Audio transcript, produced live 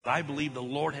I believe the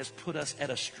Lord has put us at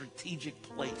a strategic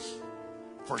place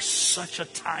for such a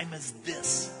time as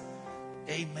this.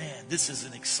 Amen. This is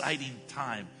an exciting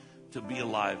time to be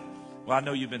alive. Well, I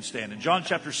know you've been standing. John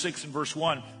chapter 6 and verse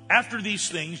 1. After these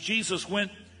things, Jesus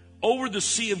went over the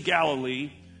Sea of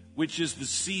Galilee, which is the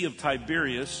Sea of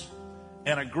Tiberias,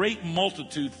 and a great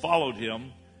multitude followed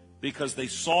him because they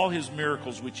saw his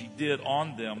miracles which he did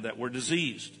on them that were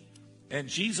diseased. And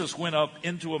Jesus went up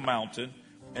into a mountain,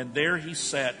 and there he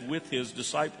sat with his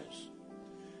disciples.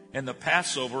 And the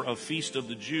Passover, a feast of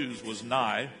the Jews, was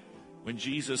nigh. When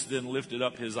Jesus then lifted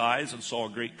up his eyes and saw a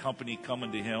great company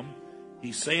coming to him,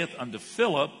 he saith unto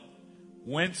Philip,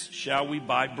 Whence shall we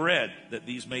buy bread, that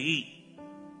these may eat?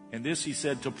 And this he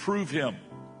said to prove him,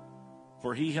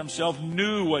 for he himself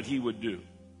knew what he would do.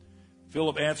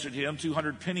 Philip answered him,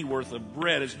 200 pennyworth of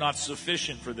bread is not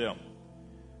sufficient for them,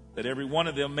 that every one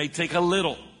of them may take a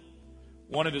little.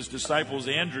 One of his disciples,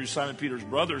 Andrew, Simon Peter's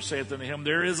brother, saith unto him,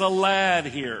 There is a lad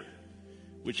here,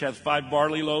 which hath 5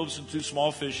 barley loaves and 2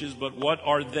 small fishes, but what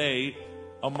are they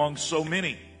among so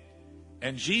many?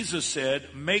 And Jesus said,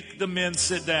 Make the men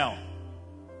sit down.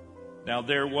 Now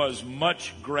there was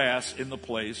much grass in the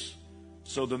place,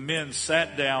 so the men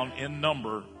sat down in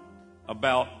number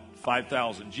about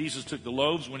 5,000. Jesus took the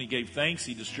loaves. When he gave thanks,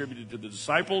 he distributed to the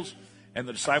disciples, and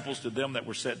the disciples to them that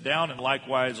were set down, and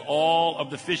likewise all of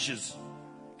the fishes,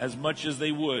 as much as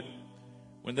they would.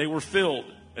 When they were filled,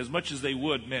 as much as they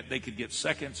would meant they could get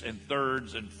seconds and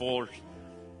thirds and fourths.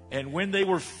 And when they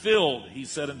were filled, he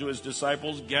said unto his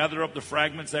disciples, Gather up the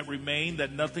fragments that remain,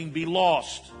 that nothing be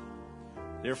lost.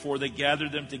 Therefore they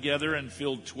gathered them together and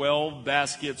filled 12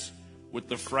 baskets with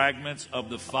the fragments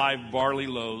of the 5 barley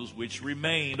loaves, which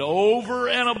remained over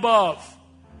and above.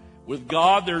 With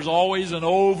God, there's always an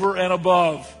over and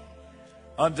above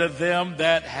unto them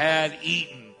that had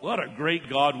eaten. What a great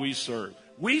God we serve.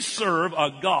 We serve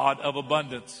a God of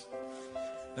abundance.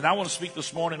 And I want to speak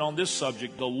this morning on this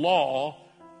subject, the law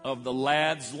of the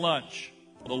lad's lunch.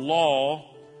 The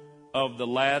law of the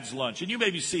lad's lunch. And you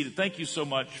may be seated. Thank you so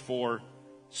much for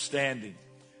standing.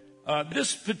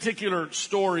 This particular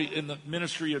story in the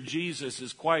ministry of Jesus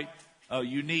is quite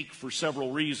unique for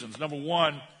several reasons. Number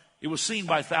one, it was seen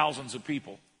by thousands of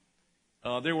people.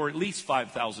 There were at least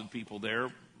 5,000 people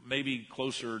there, maybe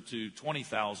closer to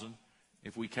 20,000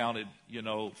 if we counted,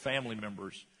 family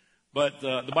members. But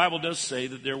the Bible does say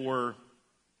that there were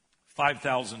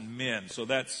 5,000 men. So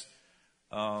that's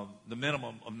the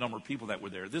minimum of number of people that were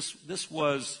there. This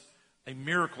was a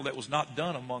miracle that was not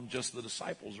done among just the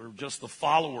disciples or just the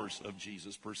followers of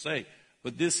Jesus per se.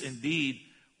 But this indeed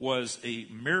was a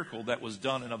miracle that was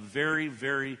done in a very,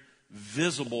 very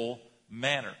visible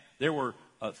manner. There were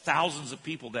thousands of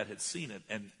people that had seen it,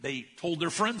 and they told their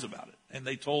friends about it, and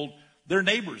they told their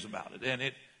neighbors about it. And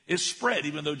it spread,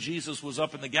 even though Jesus was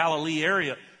up in the Galilee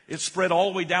area, it spread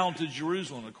all the way down to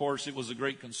Jerusalem. Of course, it was a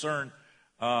great concern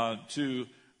to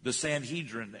the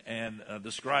Sanhedrin and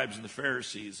the scribes and the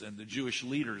Pharisees and the Jewish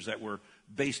leaders that were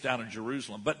based down in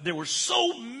Jerusalem. But there were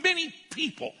so many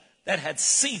people that had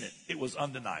seen it, it was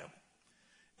undeniable.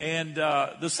 And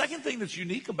the second thing that's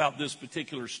unique about this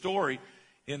particular story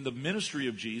in the ministry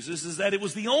of Jesus is that it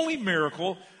was the only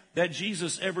miracle that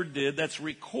Jesus ever did that's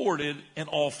recorded in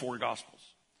all 4 Gospels.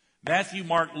 Matthew,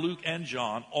 Mark, Luke, and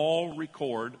John all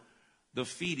record the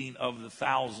feeding of the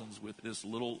thousands with this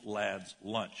little lad's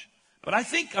lunch. But I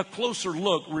think a closer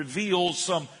look reveals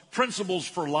some principles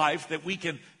for life that we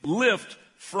can lift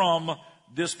from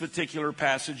this particular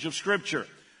passage of Scripture.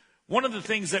 One of the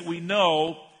things that we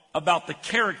know about the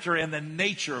character and the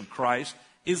nature of Christ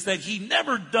is that he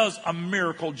never does a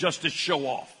miracle just to show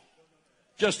off.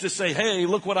 Just to say, hey,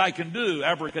 look what I can do.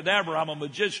 Abracadabra, I'm a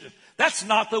magician. That's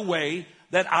not the way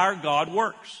that our God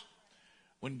works.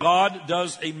 When God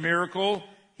does a miracle,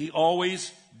 he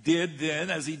always did then,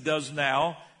 as he does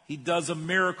now, he does a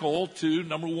miracle to,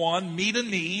 number one, meet a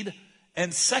need,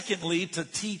 and secondly, to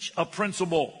teach a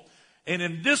principle. And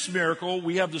in this miracle,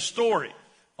 we have the story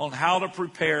on how to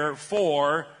prepare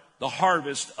for the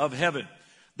harvest of heaven.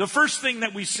 The first thing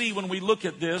that we see when we look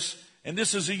at this, and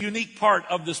this is a unique part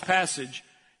of this passage,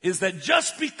 is that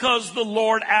just because the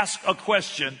Lord asks a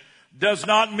question does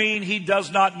not mean he does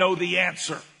not know the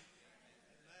answer.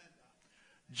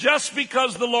 Just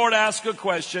because the Lord asks a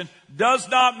question does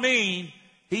not mean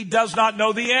he does not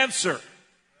know the answer.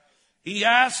 He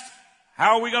asked,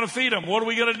 how are we going to feed them? What are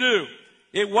we going to do?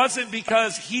 It wasn't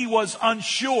because he was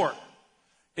unsure.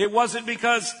 It wasn't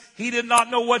because he did not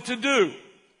know what to do.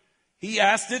 He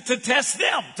asked it to test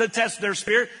them, to test their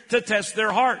spirit, to test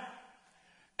their heart.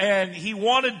 And he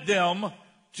wanted them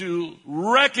to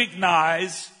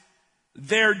recognize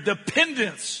their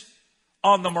dependence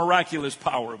on the miraculous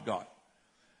power of God.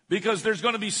 Because there's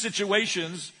going to be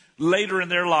situations later in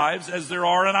their lives, as there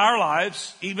are in our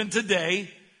lives, even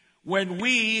today, when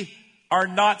we are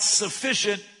not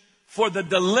sufficient for the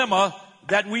dilemma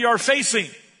that we are facing.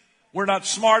 We're not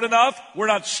smart enough. We're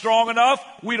not strong enough.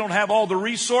 We don't have all the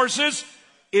resources.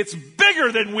 It's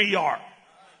bigger than we are.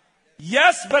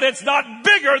 Yes, but it's not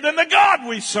bigger than the God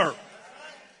we serve.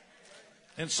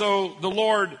 And so the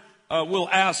Lord will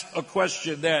ask a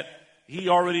question that he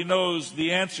already knows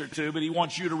the answer to, but he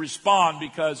wants you to respond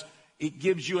because it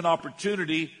gives you an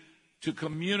opportunity to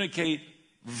communicate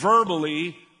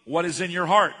verbally what is in your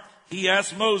heart. He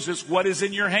asked Moses, what is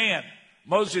in your hand?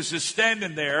 Moses is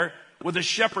standing there with a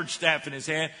shepherd's staff in his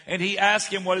hand, and he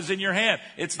asked him, what is in your hand?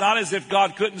 It's not as if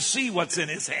God couldn't see what's in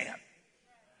his hand.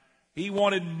 He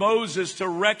wanted Moses to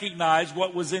recognize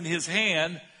what was in his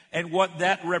hand and what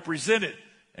that represented.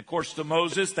 Of course, to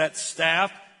Moses, that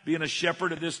staff, being a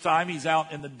shepherd at this time, he's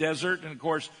out in the desert. And of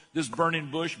course, this burning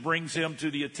bush brings him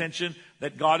to the attention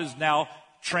that God is now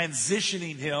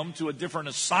transitioning him to a different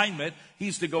assignment.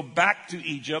 He's to go back to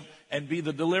Egypt and be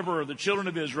the deliverer of the children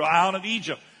of Israel out of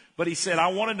Egypt. But he said, I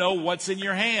want to know what's in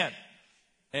your hand.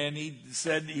 And he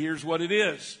said, here's what it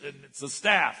is. And it's a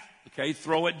staff. Okay,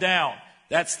 throw it down.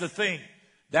 That's the thing.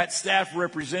 That staff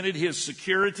represented his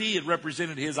security. It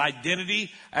represented his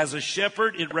identity as a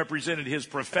shepherd. It represented his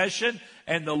profession.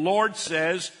 And the Lord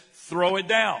says, throw it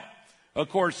down. Of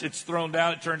course, it's thrown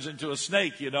down. It turns into a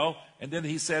snake, And then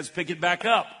he says, pick it back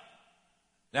up.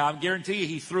 Now, I'm guarantee you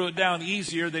he threw it down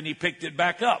easier than he picked it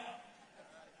back up.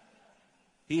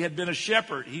 He had been a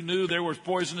shepherd. He knew there were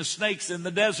poisonous snakes in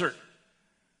the desert.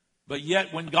 But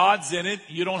yet, when God's in it,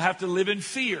 you don't have to live in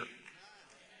fear.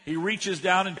 He reaches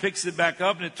down and picks it back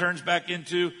up, and it turns back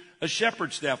into a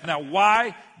shepherd's staff. Now,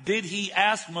 why did he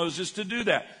ask Moses to do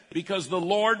that? Because the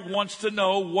Lord wants to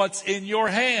know what's in your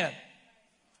hand.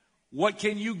 What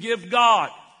can you give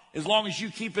God? As long as you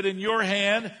keep it in your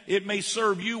hand, it may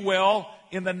serve you well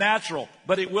in the natural,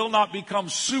 but it will not become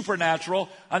supernatural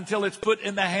until it's put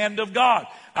in the hand of God.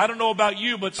 I don't know about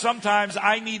you, but sometimes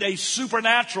I need a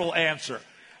supernatural answer.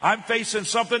 I'm facing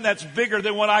something that's bigger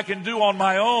than what I can do on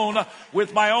my own,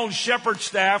 with my own shepherd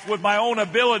staff, with my own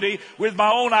ability, with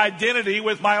my own identity,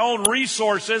 with my own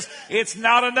resources. It's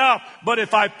not enough. But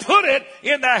if I put it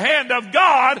in the hand of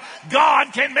God,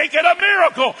 God can make it a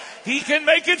miracle. He can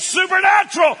make it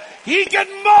supernatural. He can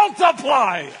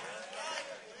multiply.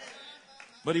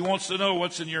 But he wants to know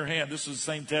what's in your hand. This is the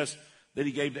same test that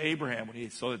he gave to Abraham when he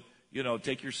said,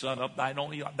 take your son up, thine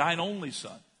only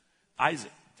son,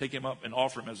 Isaac. Take him up and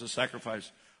offer him as a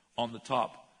sacrifice on the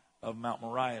top of Mount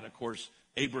Moriah. And of course,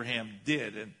 Abraham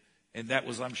did. And that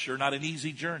was, I'm sure, not an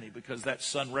easy journey, because that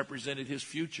son represented his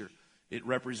future. It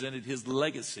represented his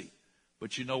legacy.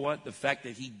 But you know what? The fact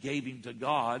that he gave him to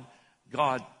God,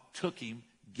 God took him,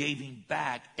 gave him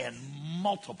back, and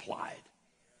multiplied.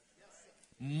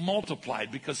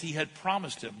 Multiplied, because he had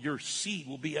promised him, your seed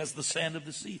will be as the sand of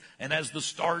the sea and as the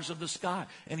stars of the sky.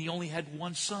 And he only had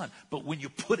one son. But when you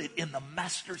put it in the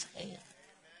master's hand,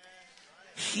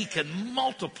 he can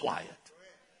multiply it.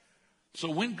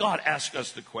 So when God asks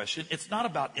us the question, it's not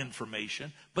about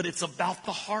information, but it's about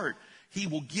the heart. He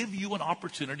will give you an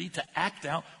opportunity to act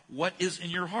out what is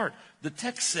in your heart. The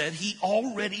text said he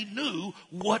already knew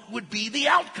what would be the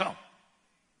outcome.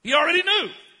 He already knew.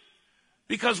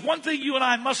 Because one thing you and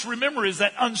I must remember is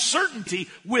that uncertainty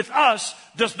with us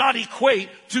does not equate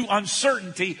to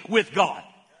uncertainty with God.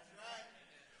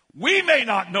 We may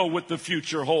not know what the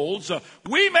future holds.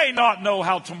 We may not know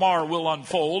how tomorrow will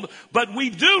unfold, but we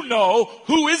do know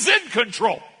who is in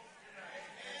control.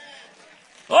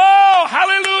 Oh,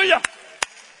 hallelujah.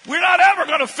 We're not ever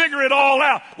going to figure it all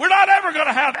out. We're not ever going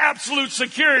to have absolute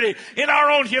security in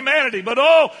our own humanity. But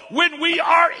when we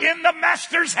are in the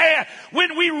Master's hand,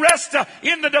 when we rest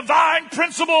in the divine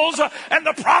principles and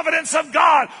the providence of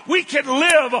God, we can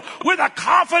live with a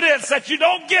confidence that you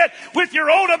don't get with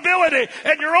your own ability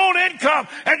and your own income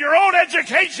and your own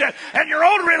education and your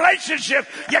own relationship.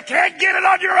 You can't get it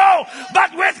on your own.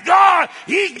 But with God,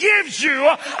 He gives you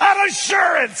an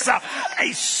assurance,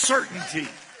 a certainty.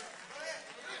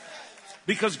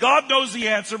 Because God knows the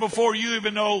answer before you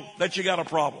even know that you got a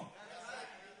problem.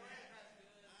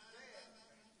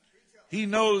 He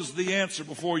knows the answer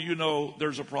before you know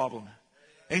there's a problem.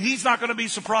 And He's not going to be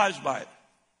surprised by it.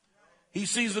 He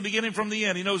sees the beginning from the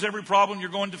end. He knows every problem you're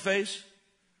going to face.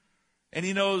 And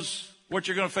He knows what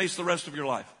you're going to face the rest of your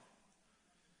life.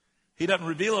 He doesn't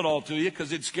reveal it all to you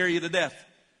because it'd scare you to death.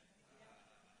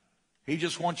 He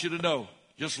just wants you to know.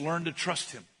 Just learn to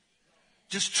trust Him.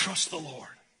 Just trust the Lord.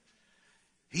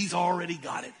 He's already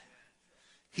got it.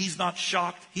 He's not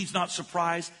shocked. He's not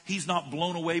surprised. He's not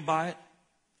blown away by it.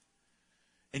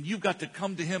 And you've got to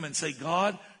come to him and say,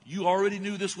 God, you already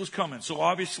knew this was coming. So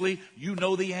obviously you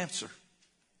know the answer.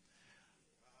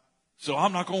 So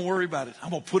I'm not going to worry about it. I'm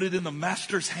going to put it in the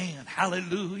master's hand.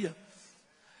 Hallelujah.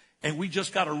 And we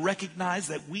just got to recognize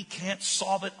that we can't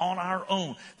solve it on our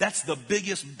own. That's the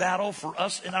biggest battle for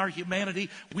us in our humanity.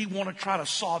 We want to try to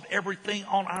solve everything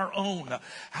on our own.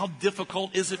 How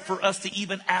difficult is it for us to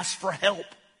even ask for help?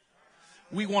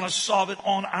 We want to solve it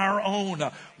on our own.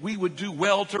 We would do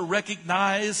well to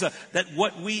recognize that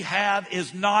what we have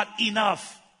is not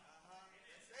enough.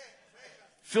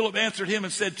 Philip answered him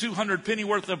and said, 200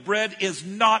 pennyworth of bread is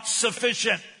not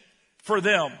sufficient for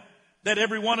them, that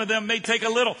every one of them may take a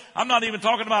little. I'm not even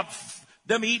talking about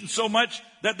them eating so much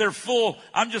that they're full.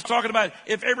 I'm just talking about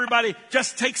if everybody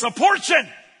just takes a portion,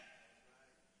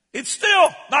 it's still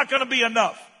not going to be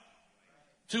enough.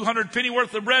 200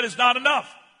 pennyworth of bread is not enough.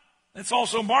 It's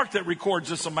also Mark that records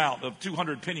this amount of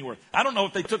 200 pennyworth. I don't know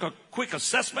if they took a quick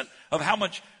assessment of how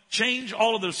much change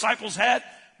all of the disciples had,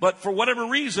 but for whatever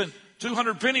reason,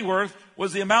 200 pennyworth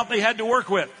was the amount they had to work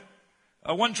with.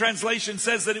 One translation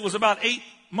says that it was about 8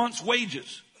 months'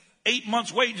 wages. 8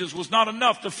 months' wages was not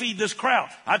enough to feed this crowd.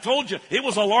 I told you, it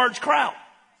was a large crowd.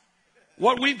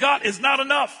 What we've got is not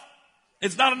enough.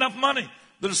 It's not enough money.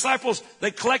 The disciples,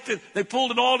 they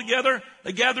pulled it all together.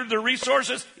 They gathered their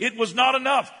resources. It was not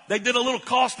enough. They did a little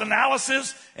cost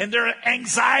analysis and their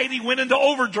anxiety went into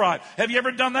overdrive. Have you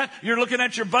ever done that? You're looking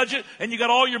at your budget and you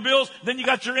got all your bills, then you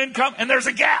got your income and there's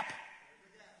a gap.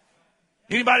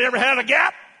 Anybody ever had a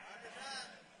gap?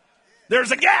 There's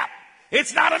a gap.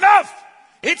 It's not enough.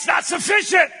 It's not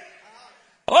sufficient.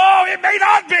 Oh, it may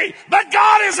not be, but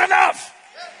God is enough.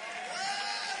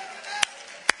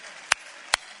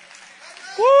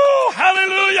 Woo,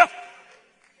 hallelujah.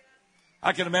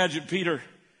 I can imagine Peter,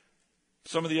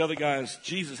 some of the other guys,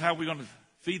 Jesus, how are we going to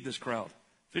feed this crowd?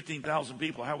 15,000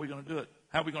 people, how are we going to do it?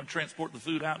 How are we going to transport the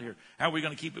food out here? How are we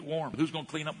going to keep it warm? Who's going to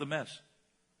clean up the mess?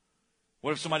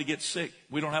 What if somebody gets sick?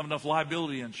 We don't have enough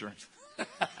liability insurance.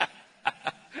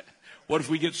 What if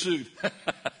we get sued?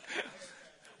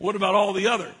 What about all the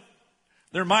other?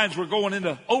 Their minds were going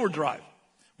into overdrive.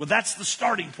 Well, that's the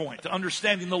starting point to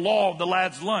understanding the law of the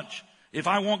lad's lunch. If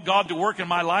I want God to work in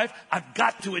my life, I've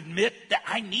got to admit that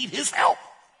I need his help.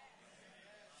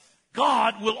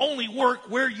 God will only work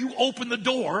where you open the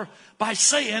door by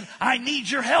saying, I need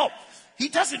your help. He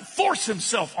doesn't force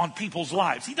himself on people's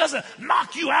lives. He doesn't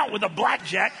knock you out with a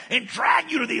blackjack and drag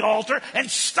you to the altar and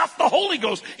stuff the Holy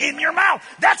Ghost in your mouth.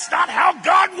 That's not how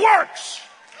God works.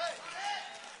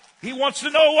 He wants to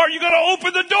know, are you going to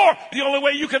open the door? The only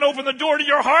way you can open the door to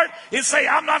your heart is say,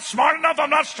 I'm not smart enough.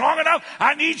 I'm not strong enough.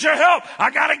 I need your help.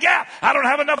 I got a gap. I don't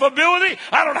have enough ability.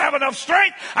 I don't have enough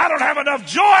strength. I don't have enough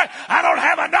joy. I don't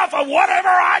have enough of whatever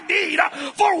I need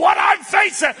for what I'm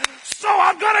facing. So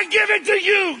I'm going to give it to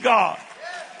you, God.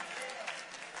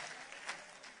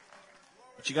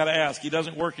 But you got to ask. He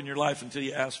doesn't work in your life until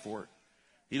you ask for it.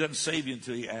 He doesn't save you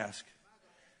until you ask.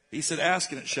 He said,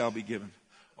 ask and it shall be given.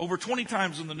 Over 20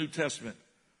 times in the New Testament,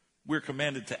 we're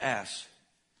commanded to ask.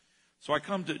 So I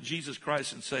come to Jesus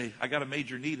Christ and say, I got a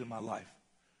major need in my life.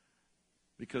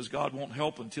 Because God won't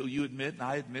help until you admit, and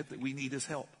I admit that we need his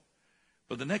help.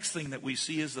 But the next thing that we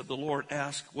see is that the Lord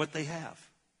asks what they have.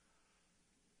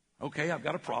 Okay, I've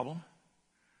got a problem.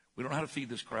 We don't know how to feed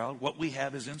this crowd. What we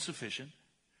have is insufficient.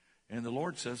 And the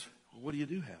Lord says, well, what do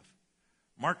you have?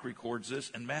 Mark records this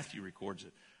and Matthew records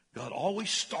it. God always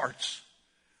starts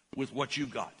with what you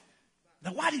got.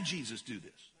 Now, why did Jesus do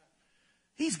this?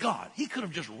 He's God. He could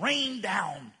have just rained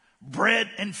down bread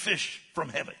and fish from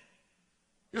heaven.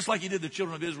 Just like he did the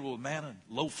children of Israel with manna and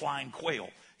low-flying quail.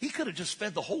 He could have just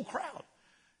fed the whole crowd.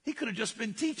 He could have just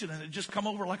been teaching and it just come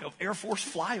over like an Air Force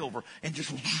flyover and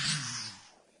just...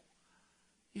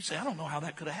 You say, I don't know how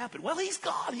that could have happened. Well, he's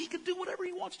God. He can do whatever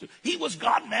he wants to. He was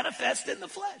God manifest in the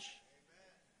flesh.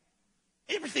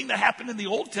 Everything that happened in the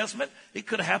Old Testament, it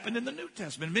could have happened in the New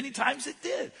Testament. Many times it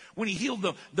did. When he healed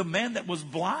the man that was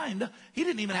blind, he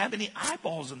didn't even have any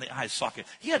eyeballs in the eye socket.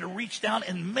 He had to reach down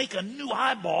and make a new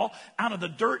eyeball out of the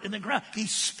dirt in the ground. He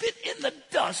spit in the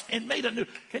dust and made a new.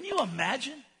 Can you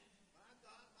imagine?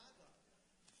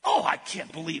 Oh, I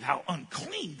can't believe how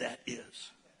unclean that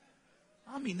is.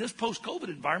 I mean, this post-COVID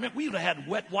environment, we would have had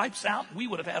wet wipes out. We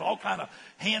would have had all kind of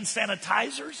hand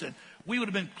sanitizers, and we would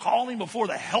have been calling before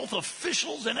the health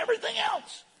officials and everything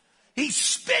else. He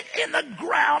spit in the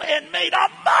ground and made a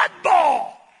mud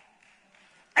ball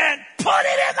and put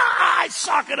it in the eye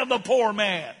socket of the poor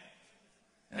man.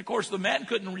 And, of course, the man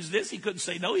couldn't resist. He couldn't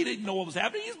say no. He didn't know what was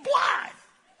happening. He's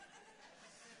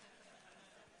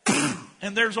blind.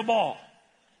 And there's a ball.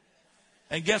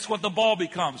 And guess what the ball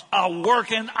becomes? A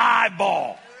working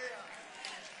eyeball.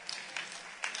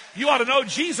 You ought to know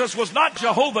Jesus was not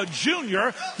Jehovah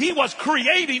Jr. He was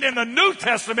creating in the New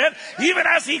Testament, even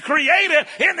as he created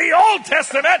in the Old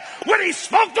Testament when he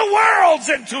spoke the worlds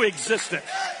into existence.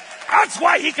 That's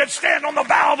why he could stand on the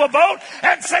bow of a boat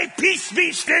and say, peace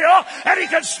be still. And he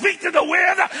could speak to the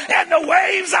wind and the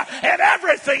waves, and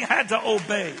everything had to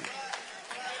obey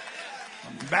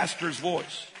the master's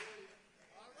voice.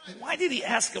 Why did he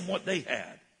ask them what they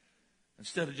had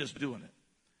instead of just doing it?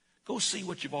 Go see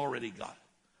what you've already got.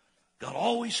 God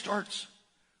always starts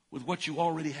with what you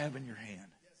already have in your hand,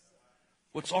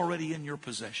 what's already in your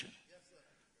possession.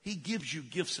 He gives you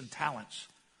gifts and talents.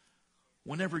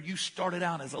 Whenever you started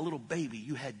out as a little baby,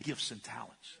 you had gifts and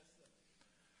talents.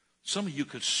 Some of you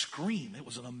could scream. It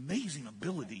was an amazing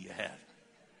ability you had.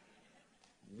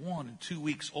 1 and 2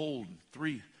 weeks old and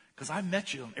 3, because I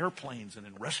met you on airplanes and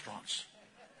in restaurants.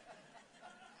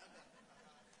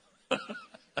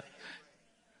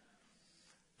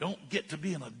 Don't get to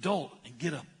be an adult and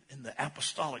get up in the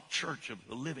apostolic church of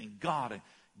the living God and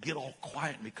get all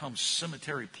quiet and become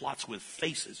cemetery plots with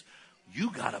faces.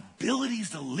 You got abilities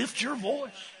to lift your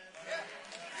voice.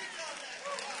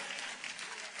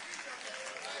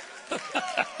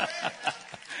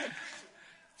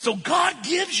 So God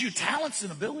gives you talents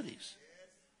and abilities.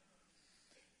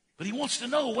 But he wants to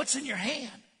know what's in your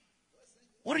hand.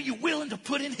 What are you willing to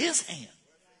put in his hand?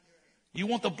 You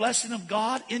want the blessing of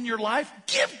God in your life?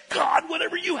 Give God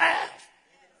whatever you have.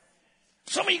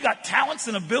 Some of you got talents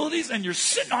and abilities and you're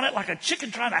sitting on it like a chicken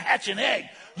trying to hatch an egg.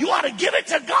 You ought to give it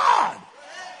to God.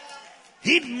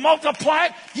 He'd multiply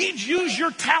it. He'd use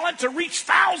your talent to reach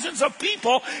thousands of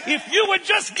people if you would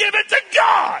just give it to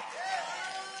God.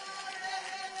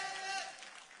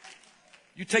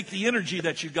 You take the energy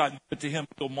that you got and give it to him,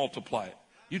 he'll multiply it.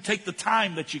 You take the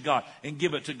time that you got and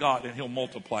give it to God and he'll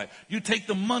multiply it. You take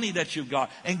the money that you've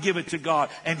got and give it to God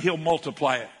and he'll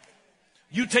multiply it.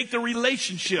 You take the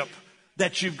relationship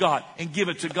that you've got and give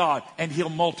it to God and he'll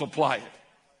multiply it.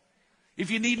 If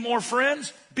you need more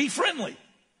friends, be friendly.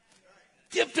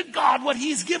 Give to God what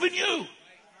he's given you.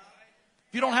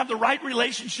 If you don't have the right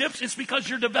relationships, it's because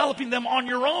you're developing them on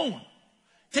your own.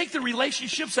 Take the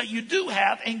relationships that you do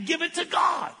have and give it to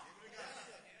God.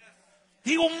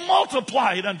 He will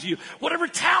multiply it unto you. Whatever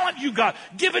talent you got,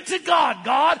 give it to God.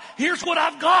 God, here's what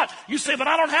I've got. You say, but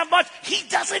I don't have much. He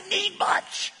doesn't need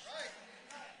much.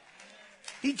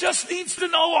 He just needs to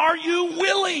know, are you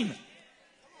willing?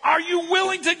 Are you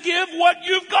willing to give what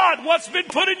you've got, what's been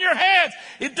put in your hands?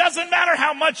 It doesn't matter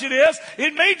how much it is.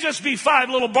 It may just be 5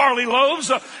 little barley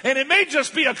loaves, and it may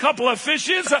just be a couple of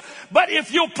fishes. But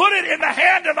if you'll put it in the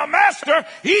hand of the master,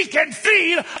 he can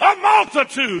feed a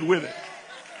multitude with it.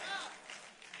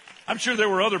 I'm sure there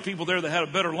were other people there that had a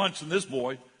better lunch than this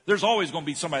boy. There's always going to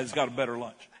be somebody that's got a better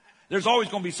lunch. There's always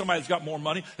going to be somebody that's got more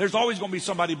money. There's always going to be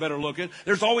somebody better looking.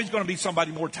 There's always going to be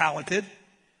somebody more talented.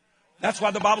 That's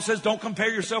why the Bible says don't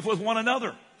compare yourself with one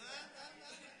another.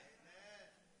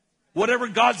 Whatever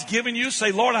God's given you,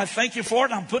 say, Lord, I thank you for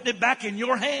it, and I'm putting it back in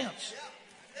your hands.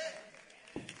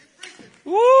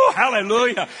 Woo,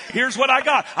 hallelujah. Here's what I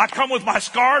got. I come with my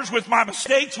scars, with my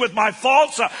mistakes, with my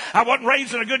faults. I wasn't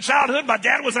raised in a good childhood. My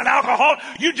dad was an alcoholic.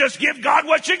 You just give God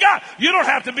what you got. You don't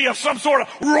have to be of some sort of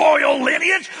royal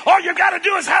lineage. All you got to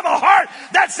do is have a heart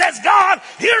that says, God,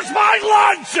 here's my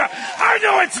lunch. I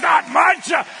know it's not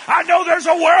much. I know there's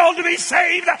a world to be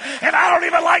saved, and I don't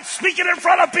even like speaking in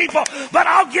front of people, but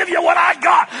I'll give you what I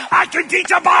got. I can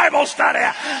teach a Bible study.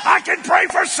 I can pray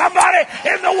for somebody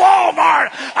in the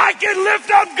Walmart. I can lift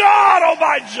up God on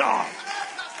my job.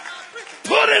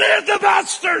 Put it in the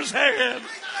master's hand.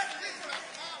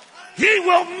 He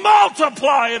will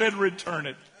multiply it and return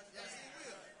it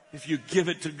if you give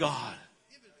it to God.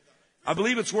 I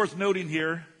believe it's worth noting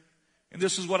here, and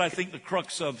this is what I think the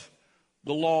crux of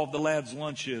the law of the lad's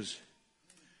lunch is,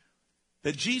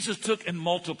 that Jesus took and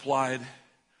multiplied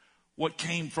what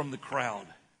came from the crowd.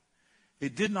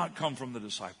 It did not come from the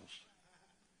disciples.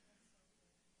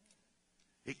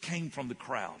 It came from the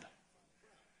crowd.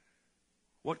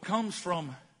 What comes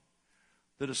from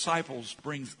the disciples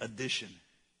brings addition.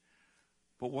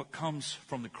 But what comes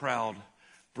from the crowd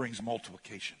brings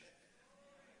multiplication.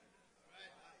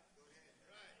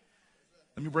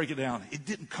 Let me break it down. It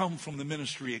didn't come from the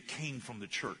ministry. It came from the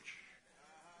church.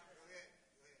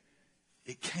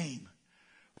 It came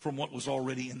from what was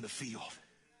already in the field.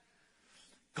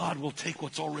 God will take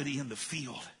what's already in the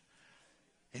field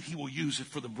and he will use it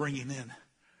for the bringing in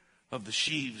of the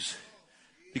sheaves,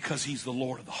 because he's the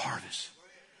Lord of the harvest.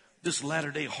 This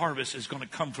latter-day harvest is going to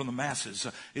come from the masses.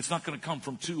 It's not going to come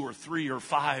from 2 or 3 or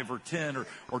 5 or 10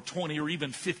 or 20 or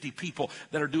even 50 people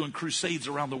that are doing crusades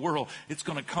around the world. It's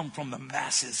going to come from the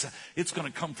masses. It's going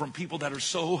to come from people that are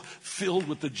so filled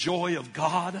with the joy of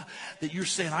God that you're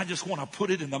saying, I just want to put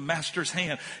it in the Master's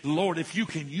hand. Lord, if you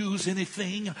can use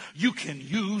anything, you can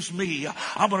use me.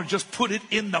 I'm going to just put it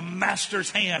in the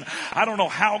Master's hand. I don't know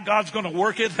how God's going to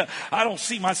work it. I don't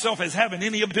see myself as having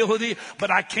any ability, but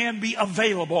I can be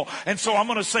available. And so I'm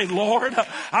going to say, Lord,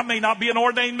 I may not be an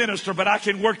ordained minister, but I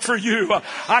can work for you.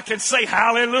 I can say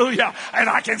hallelujah, and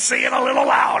I can say it a little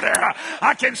louder.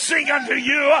 I can sing unto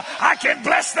you. I can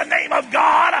bless the name of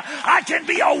God. I can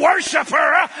be a worshiper.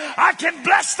 I can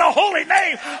bless the holy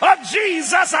name of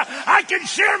Jesus. I can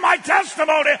share my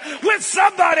testimony with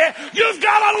somebody. You've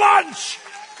got a lunch.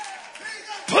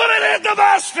 Put it in the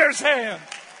Master's hand.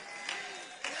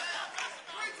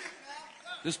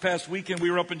 This past weekend, we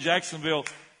were up in Jacksonville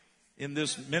in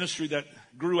this ministry that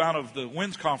grew out of the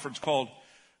WINS conference called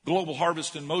Global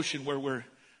Harvest in Motion, where we're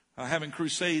having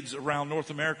crusades around North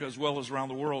America as well as around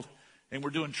the world. And we're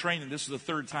doing training. This is the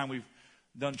third time we've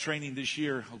done training this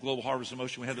year of Global Harvest in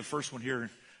Motion. We had the first one here in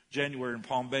January in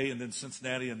Palm Bay, and then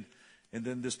Cincinnati, and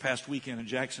then this past weekend in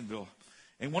Jacksonville.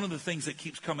 And one of the things that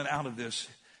keeps coming out of this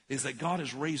is that God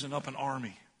is raising up an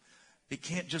army. It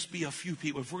can't just be a few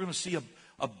people. If we're going to see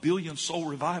a billion soul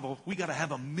revival, we got to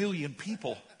have 1 million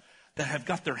people that have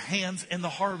got their hands in the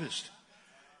harvest.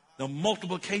 The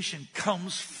multiplication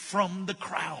comes from the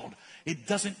crowd. It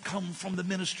doesn't come from the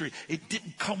ministry. It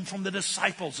didn't come from the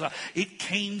disciples. It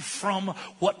came from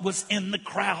what was in the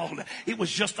crowd. It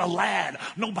was just a lad.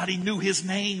 Nobody knew his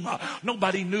name.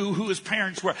 Nobody knew who his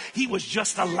parents were. He was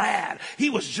just a lad. He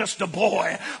was just a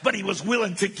boy, but he was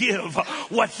willing to give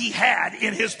what he had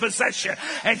in his possession.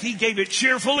 And he gave it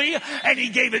cheerfully, and he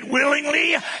gave it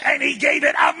willingly, and he gave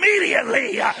it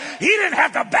immediately. He didn't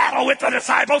have to battle with the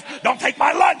disciples. Don't take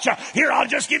my lunch. Here, I'll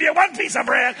just give you 1 piece of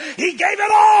bread. He gave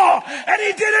it all. And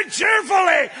he did it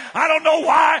cheerfully. I don't know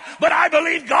why, but I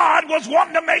believe God was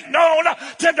wanting to make known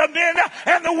to the men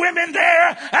and the women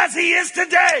there, as he is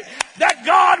today, that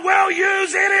God will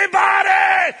use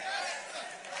anybody.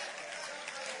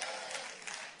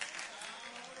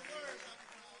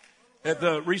 At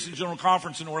the recent General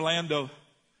Conference in Orlando,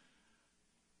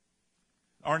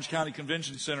 Orange County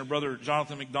Convention Center, Brother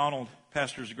Jonathan McDonald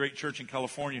pastors a great church in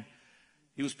California.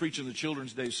 He was preaching the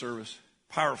Children's Day service.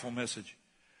 Powerful message.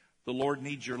 The Lord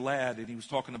needs your lad. And he was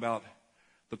talking about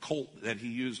the colt that he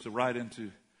used to ride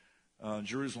into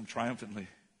Jerusalem triumphantly.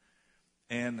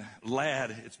 And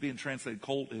lad, it's being translated,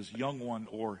 colt is young one,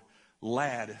 or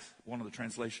lad, one of the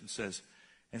translations says.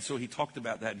 And so he talked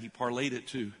about that, and he parlayed it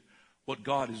to what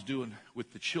God is doing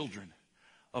with the children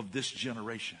of this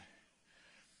generation.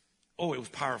 Oh, it was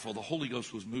powerful. The Holy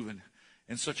Ghost was moving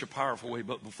in such a powerful way.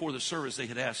 But before the service, they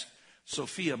had asked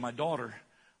Sophia, my daughter,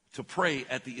 to pray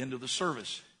at the end of the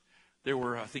service. There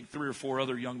were, I think, 3 or 4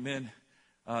 other young men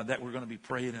that were going to be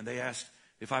praying, and they asked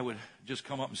if I would just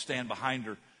come up and stand behind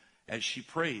her as she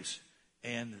prays.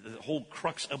 And the whole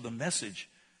crux of the message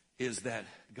is that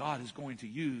God is going to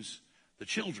use the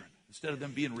children. Instead of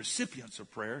them being recipients of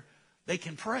prayer, they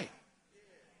can pray.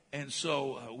 And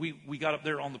so we got up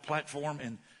there on the platform,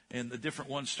 and the different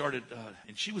ones started,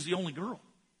 and she was the only girl.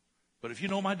 But if you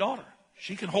know my daughter,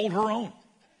 she can hold her own.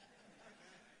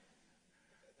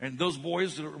 And those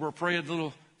boys were praying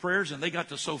little prayers, and they got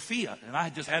to Sophia. And I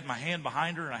just had my hand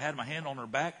behind her, and I had my hand on her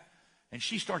back. And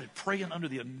she started praying under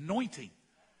the anointing.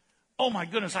 Oh, my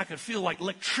goodness, I could feel like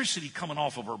electricity coming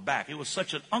off of her back. It was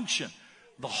such an unction.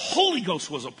 The Holy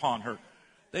Ghost was upon her.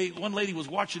 One lady was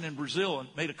watching in Brazil and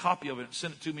made a copy of it and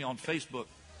sent it to me on Facebook.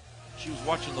 She was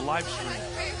watching the live stream. I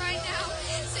pray right now,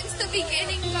 since the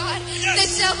beginning, God, the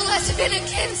devil has been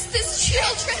against this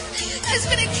children, has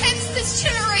been against this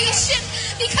generation,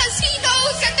 because he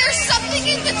knows that there's something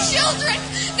in the children.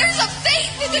 There's a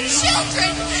faith in the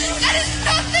children that is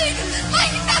nothing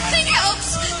like nothing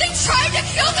else. They tried to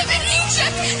kill them in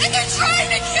Egypt, and they're trying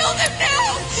to kill them now.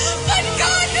 But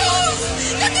God knows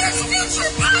that there's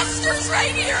future pastors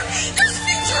right here. There's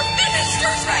future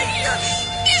ministers right here.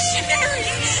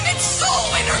 Missionaries and soul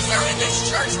winners are in this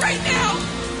church right now.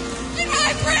 And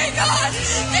I pray, God,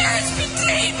 there has been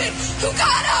David who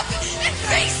got up and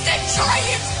faced that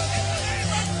giant.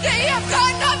 They have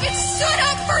gotten up and stood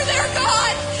up for their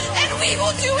God, and we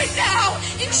will do it now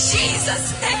in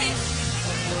Jesus' name.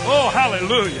 Oh,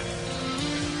 hallelujah.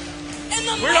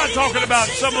 We're not talking about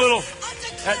some little...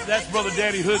 That's Brother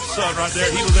Danny Hood's son right there.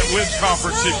 He was at WINS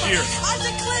conference this year. I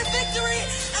declare victory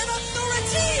and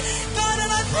authority. God, and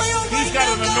I pray over He's got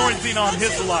an anointing on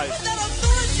his life. That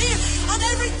authority on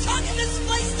every tongue in this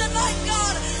place tonight,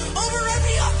 God. over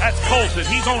every That's Colton.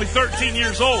 He's only 13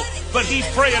 years old, but he's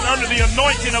praying under the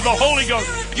anointing of the Holy Ghost.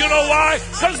 You know why?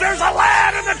 Because there's a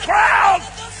lad in the crowd.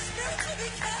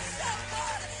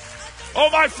 Oh,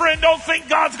 my friend, don't think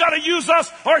God's got to use us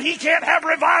or he can't have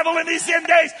revival in these end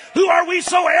days. Who are we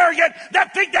so arrogant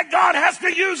that think that God has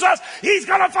to use us? He's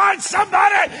going to find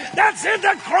somebody that's in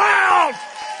the crowd,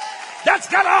 that's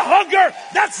got a hunger,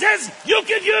 that says, you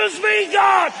can use me,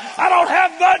 God. I don't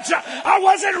have much. I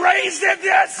wasn't raised in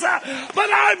this, but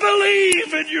I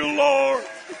believe in you, Lord.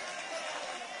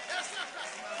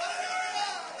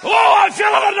 Oh, I feel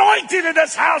an anointing in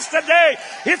this house today.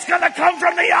 It's going to come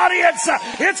from the audience.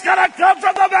 It's going to come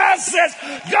from the masses.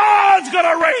 God's going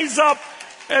to raise up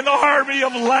an army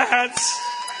of lads.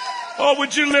 Oh,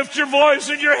 would you lift your voice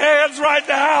and your hands right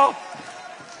now?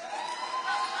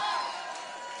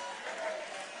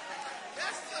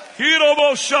 In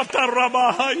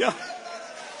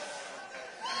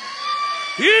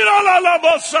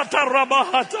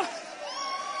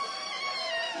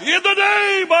the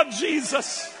name of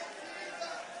Jesus.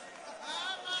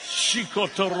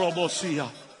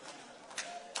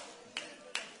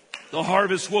 The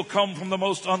harvest will come from the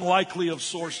most unlikely of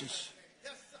sources.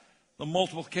 The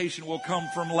multiplication will come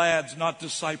from lads, not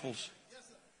disciples.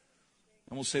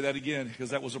 And we'll say that again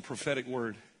because that was a prophetic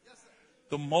word.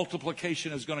 The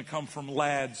multiplication is going to come from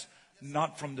lads,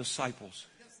 not from disciples.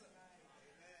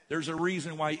 There's a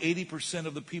reason why 80%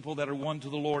 of the people that are won to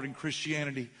the Lord in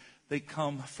Christianity, they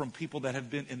come from people that have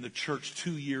been in the church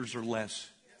 2 years or less.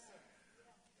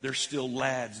 They're still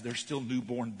lads. They're still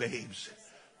newborn babes.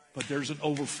 But there's an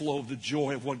overflow of the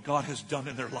joy of what God has done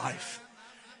in their life.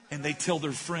 And they tell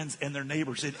their friends and their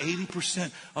neighbors. And 80%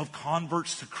 of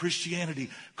converts to Christianity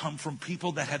come from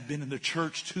people that have been in the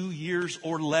church 2 years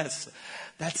or less.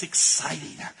 That's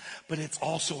exciting. But it's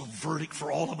also a verdict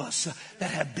for all of us that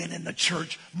have been in the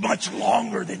church much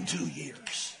longer than 2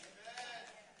 years.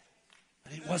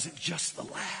 But it wasn't just the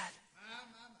lad.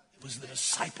 It was the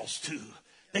disciples too.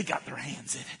 They got their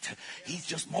hands in it. He's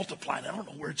just multiplying. I don't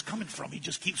know where it's coming from. He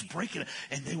just keeps breaking it.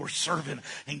 And they were serving.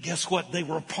 And guess what? They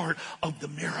were a part of the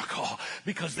miracle.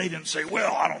 Because they didn't say,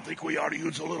 well, I don't think we ought to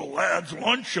use a little lad's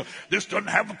lunch. This doesn't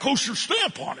have a kosher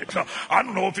stamp on it. I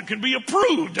don't know if it can be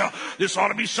approved. This ought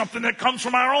to be something that comes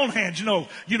from our own hands. You know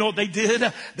what they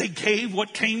did? They gave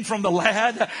what came from the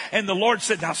lad. And the Lord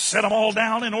said, now set them all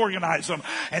down and organize them.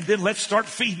 And then let's start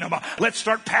feeding them. Let's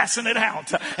start passing it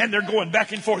out. And they're going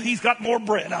back and forth. He's got more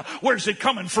bread. Where's it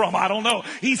coming from? I don't know.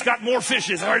 He's got more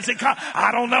fishes. Where's it come?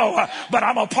 I don't know. But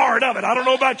I'm a part of it. I don't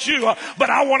know about you, but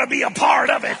I want to be a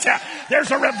part of it. There's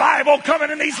a revival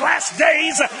coming in these last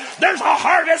days. There's a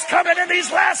harvest coming in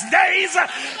these last days.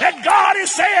 And God is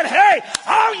saying, hey,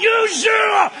 I'll use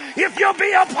you. If you'll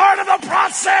be a part of the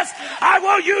process, I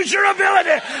will use your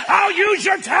ability. I'll use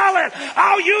your talent.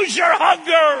 I'll use your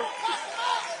hunger.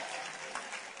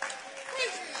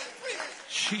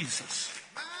 Jesus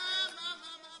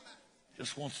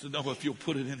just wants to know if you'll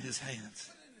put it in his hands.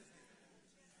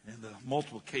 And the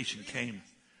multiplication came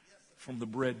from the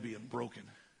bread being broken.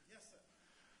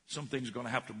 Some things are going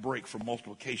to have to break for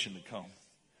multiplication to come.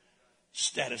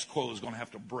 Status quo is going to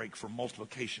have to break for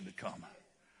multiplication to come.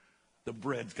 The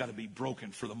bread's got to be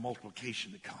broken for the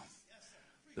multiplication to come.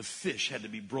 The fish had to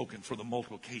be broken for the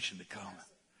multiplication to come.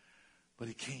 But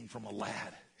it came from a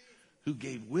lad who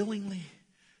gave willingly,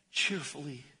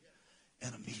 cheerfully,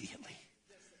 and immediately.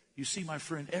 You see, my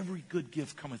friend, every good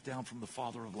gift cometh down from the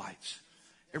Father of lights.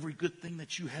 Every good thing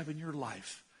that you have in your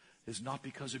life is not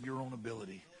because of your own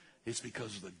ability. It's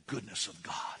because of the goodness of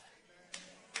God.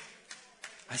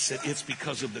 I said it's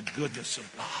because of the goodness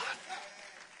of God.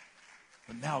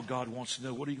 But now God wants to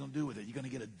know, what are you going to do with it? You going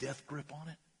to get a death grip on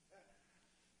it?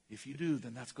 If you do,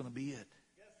 then that's going to be it.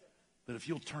 But if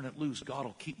you'll turn it loose, God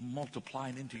will keep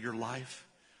multiplying into your life.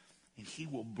 And he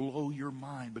will blow your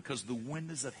mind because the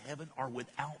windows of heaven are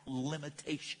without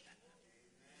limitation.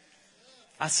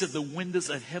 I said the windows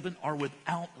of heaven are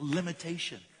without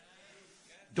limitation.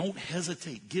 Don't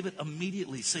hesitate. Give it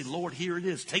immediately. Say, Lord, here it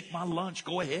is. Take my lunch.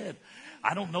 Go ahead.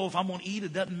 I don't know if I'm going to eat.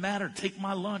 It doesn't matter. Take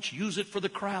my lunch. Use it for the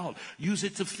crowd. Use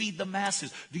it to feed the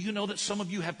masses. Do you know that some of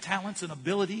you have talents and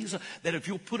abilities that if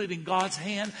you'll put it in God's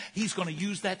hand, he's going to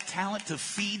use that talent to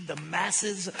feed the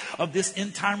masses of this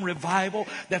end time revival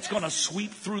that's going to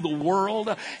sweep through the world.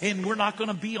 And we're not going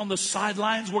to be on the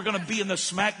sidelines. We're going to be in the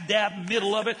smack dab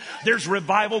middle of it. There's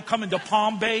revival coming to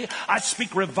Palm Bay. I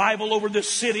speak revival over this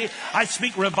city. I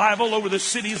speak revival over the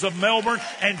cities of Melbourne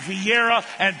and Vieira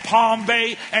and Palm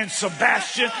Bay and Sebastian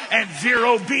and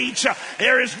Vero Beach.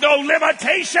 There is no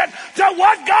limitation to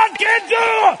what God can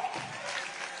do.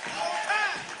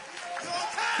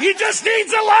 He just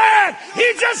needs a lad.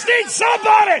 He just needs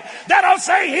somebody that'll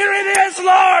say, here it is,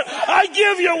 Lord. I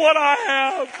give you what I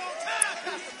have.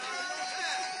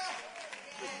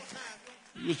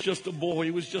 He was just a boy.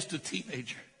 He was just a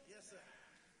teenager.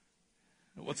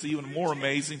 And what's even more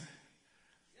amazing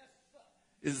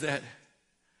is that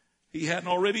he hadn't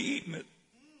already eaten it.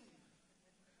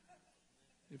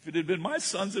 If it had been my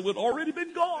sons, it would have already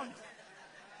been gone.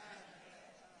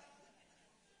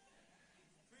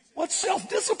 What's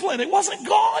self-discipline? It wasn't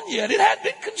gone yet. It hadn't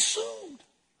been consumed.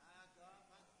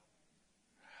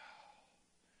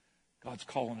 God's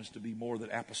calling us to be more than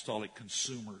apostolic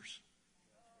consumers.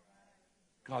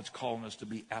 God's calling us to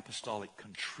be apostolic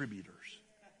contributors.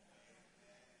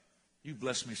 You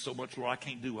blessed me so much, Lord, I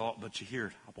can't do all, but you hear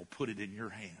it. I will put it in your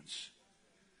hands.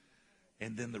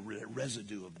 And then the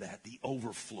residue of that, the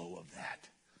overflow of that,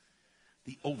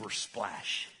 the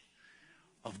oversplash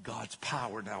of God's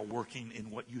power now working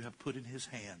in what you have put in his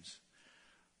hands,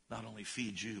 not only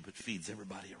feeds you, but feeds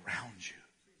everybody around you.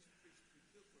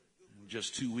 In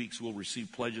just 2 weeks, we'll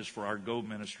receive pledges for our Go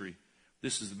ministry.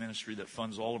 This is the ministry that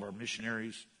funds all of our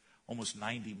missionaries, almost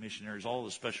 90 missionaries, all of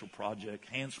the special project,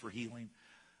 Hands for Healing,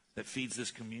 that feeds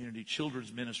this community,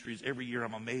 children's ministries. Every year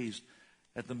I'm amazed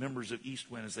at the members of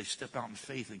Eastwind as they step out in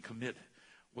faith and commit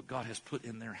what God has put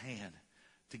in their hand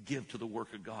to give to the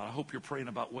work of God. I hope you're praying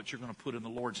about what you're going to put in the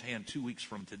Lord's hand 2 weeks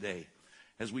from today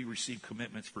as we receive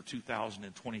commitments for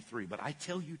 2023. But I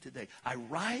tell you today, I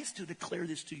rise to declare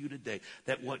this to you today,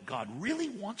 that what God really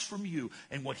wants from you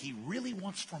and what he really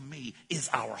wants from me is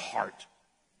our heart.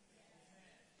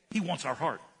 He wants our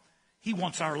heart. He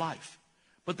wants our life.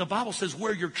 But the Bible says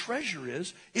where your treasure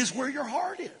is where your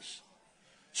heart is.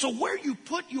 So where you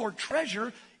put your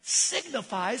treasure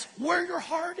signifies where your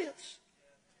heart is.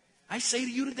 I say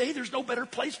to you today, there's no better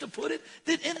place to put it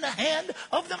than in the hand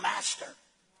of the master.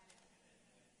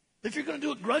 If you're going to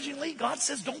do it grudgingly, God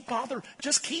says don't bother,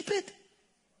 just keep it.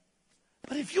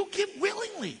 But if you give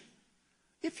willingly,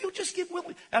 if you just give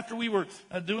willingly. After we were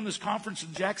doing this conference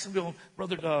in Jacksonville,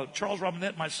 Brother Charles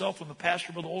Robinette, myself, and the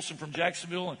pastor, Brother Olson from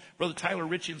Jacksonville, and Brother Tyler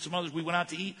Ritchie and some others, we went out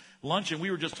to eat lunch, and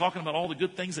we were just talking about all the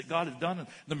good things that God has done, and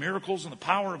the miracles and the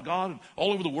power of God, and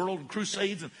all over the world, and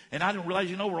crusades. And I didn't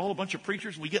realize, we're all a bunch of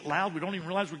preachers. We get loud. We don't even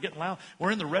realize we're getting loud. We're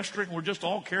in the restaurant, and we're just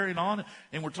all carrying on,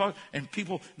 and we're talking, and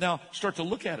people now start to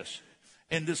look at us.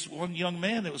 And this one young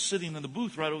man that was sitting in the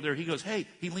booth right over there, he goes, hey,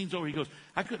 he leans over, he goes,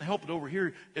 I couldn't help it over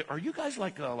here. Are you guys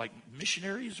like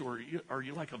missionaries, or are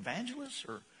you like evangelists,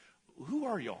 or who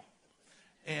are y'all?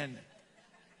 And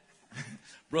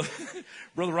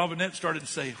Brother Robinette started to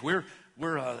say,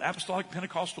 we're apostolic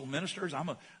Pentecostal ministers. I'm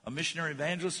a missionary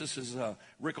evangelist. This is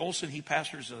Rick Olson. He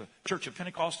pastors a Church of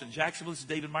Pentecost in Jacksonville. This is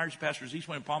David Myers. He pastors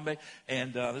Eastwind in Palm Bay.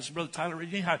 And this is Brother Tyler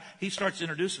Ritchie. He starts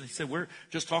introducing. He said, we're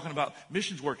just talking about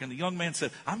missions work. And the young man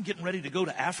said, I'm getting ready to go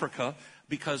to Africa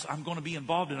because I'm going to be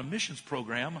involved in a missions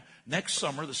program next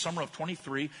summer, the summer of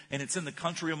 23, and it's in the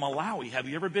country of Malawi. Have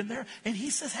you ever been there? And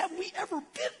he says, have we ever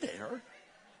been there?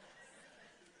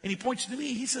 And he points to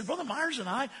me. He said, Brother Myers and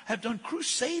I have done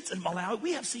crusades in Malawi.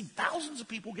 We have seen thousands of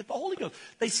people get the Holy Ghost.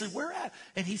 They said, where at?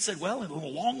 And he said, well, in a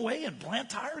long way in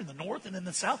Blantyre in the north and in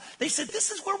the south. They said,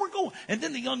 this is where we're going. And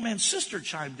then the young man's sister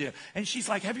chimed in. And she's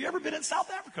like, have you ever been in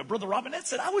South Africa? Brother Robinette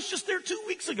said, I was just there 2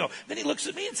 weeks ago. Then he looks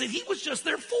at me and said, he was just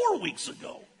there 4 weeks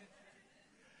ago.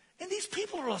 And these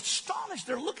people are astonished.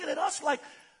 They're looking at us like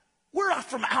we're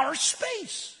from outer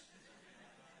space.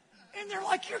 And they're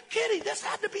like, you're kidding. This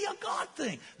had to be a God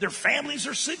thing. Their families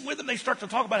are sitting with them. They start to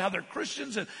talk about how they're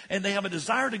Christians and they have a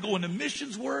desire to go into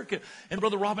missions work. And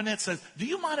Brother Robinette says, do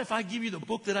you mind if I give you the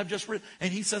book that I've just written?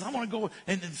 And he says, I want to go.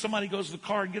 And then somebody goes to the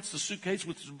car and gets the suitcase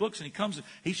with some books. And he comes and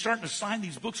he's starting to sign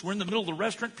these books. We're in the middle of the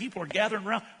restaurant. People are gathering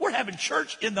around. We're having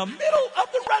church in the middle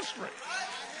of the restaurant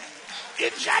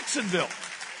in Jacksonville.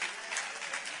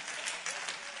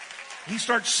 He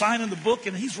starts signing the book,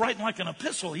 and he's writing like an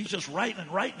epistle. He's just writing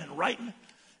and writing and writing.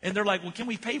 And they're like, well, can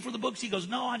we pay for the books? He goes,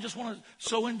 no, I just want to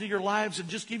sow into your lives and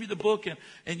just give you the book,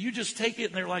 and you just take it.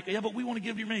 And they're like, yeah, but we want to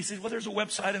give you money. He says, well, there's a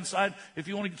website inside if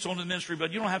you want to sow into the ministry,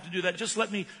 but you don't have to do that. Just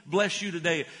let me bless you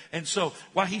today. And so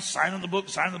while he's signing the book,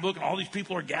 and all these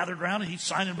people are gathered around, and he's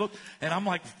signing the book, and I'm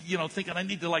like, thinking I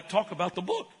need to talk about the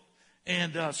book.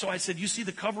 And so I said, you see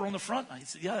the cover on the front? And he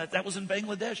said, yeah, that was in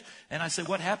Bangladesh. And I said,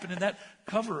 what happened in that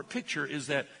cover picture is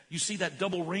that you see that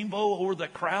double rainbow over the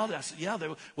crowd? I said, yeah,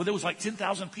 there was like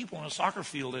 10,000 people on a soccer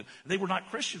field. And they were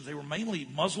not Christians. They were mainly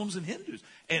Muslims and Hindus.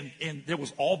 And there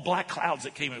was all black clouds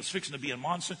that came. It was fixing to be a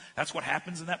monsoon. That's what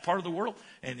happens in that part of the world.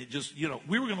 And it just,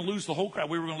 we were going to lose the whole crowd.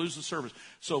 We were going to lose the service.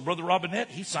 So Brother Robinette,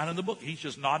 he's signing the book. He's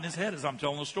just nodding his head as I'm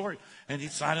telling the story. And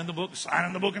he's signing the book,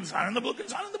 signing the book, and signing the book, and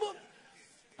signing the book.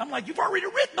 I'm like, you've already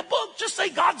written the book. Just say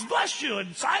God's blessed you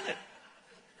and sign it.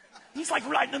 He's like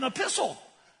writing an epistle.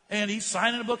 And he's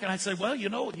signing a book. And I said, well,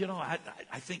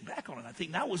 I think back on it. I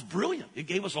think that was brilliant. It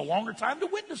gave us a longer time to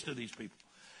witness to these people.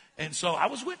 And so I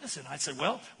was witnessing. I said,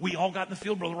 well, we all got in the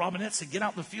field. Brother Robinette said, get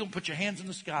out in the field and put your hands in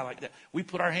the sky like that. We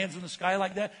put our hands in the sky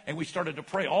like that, and we started to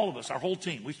pray, all of us, our whole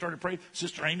team. We started praying.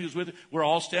 Sister Amy was with it. We're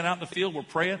all standing out in the field. We're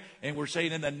praying, and we're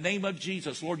saying, in the name of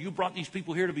Jesus, Lord, you brought these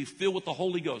people here to be filled with the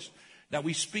Holy Ghost. Now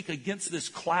we speak against this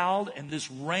cloud and this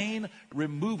rain.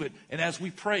 Remove it. And as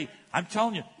we pray, I'm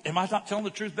telling you, am I not telling the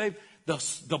truth, babe?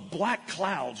 The black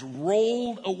clouds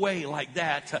rolled away like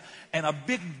that, and a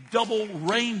big double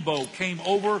rainbow came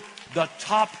over the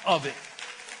top of it.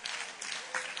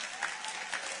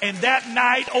 And that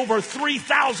night, over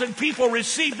 3,000 people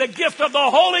received the gift of the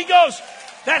Holy Ghost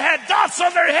that had dots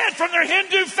on their head from their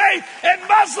Hindu faith and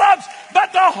Muslims,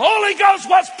 but the Holy Ghost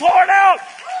was poured out.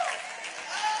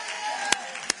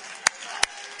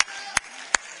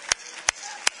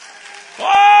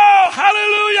 Oh,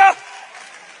 hallelujah.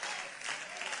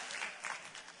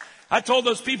 I told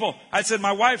those people, I said,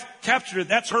 my wife captured it.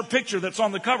 That's her picture that's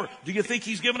on the cover. Do you think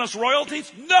he's giving us royalties?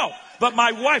 No. But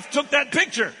my wife took that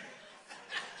picture.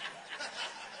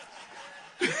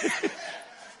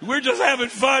 We're just having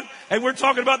fun, and we're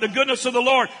talking about the goodness of the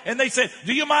Lord. And they said,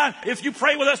 do you mind if you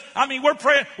pray with us? I mean, we're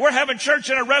praying. We're having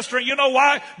church in a restaurant. You know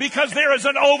why? Because there is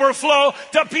an overflow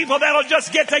to people that'll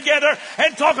just get together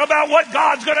and talk about what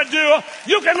God's going to do.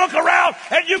 You can look around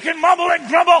and you can mumble and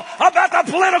grumble about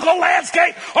the political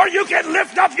landscape, or you can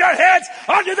lift up your heads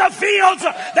onto the fields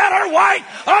that are white,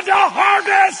 unto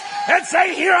harvest, and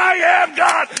say, here I am,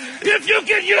 God. If you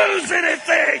can use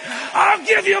anything, I'll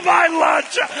give you my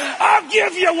lunch. I'll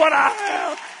give you what I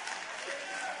have.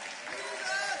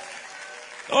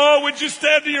 Oh, would you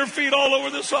stand to your feet all over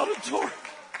this auditorium?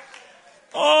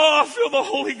 Oh, I feel the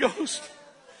Holy Ghost.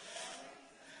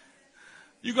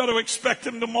 You got to expect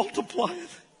him to multiply it.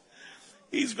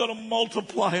 He's going to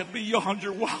multiply it beyond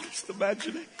your wildest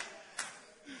imagining.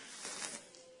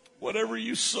 Whatever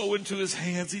you sow into his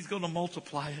hands, he's going to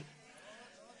multiply it.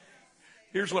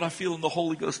 Here's what I feel in the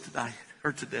Holy Ghost tonight,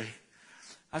 or today.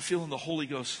 I feel in the Holy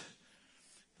Ghost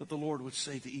that the Lord would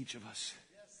say to each of us,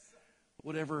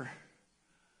 whatever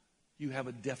you have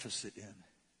a deficit in,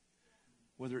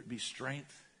 whether it be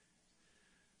strength,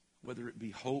 whether it be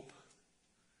hope,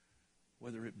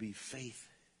 whether it be faith,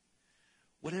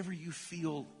 whatever you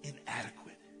feel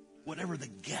inadequate, whatever the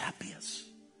gap is,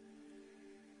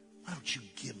 why don't you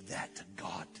give that to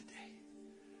God today?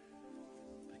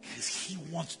 Because he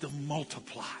wants to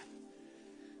multiply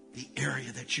the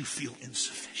area that you feel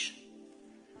insufficient.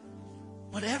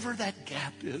 Whatever that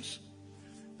gap is.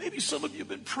 Maybe some of you have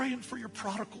been praying for your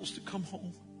prodigals to come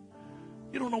home.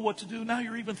 You don't know what to do. Now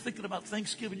you're even thinking about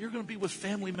Thanksgiving. You're going to be with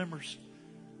family members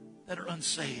that are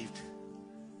unsaved.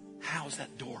 How's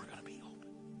that door going to be open?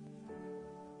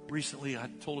 Recently, I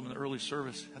told him in the early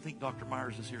service, I think Dr.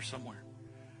 Myers is here somewhere.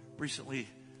 Recently,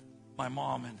 my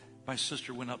mom and my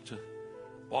sister went up to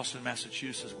Boston,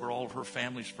 Massachusetts, where all of her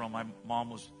family's from. My mom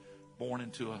was born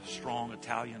into a strong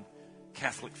Italian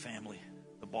Catholic family,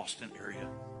 the Boston area.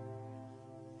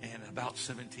 And about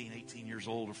 17, 18 years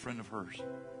old, a friend of hers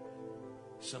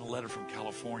sent a letter from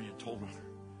California and told her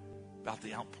about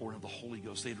the outpouring of the Holy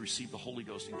Ghost. They had received the Holy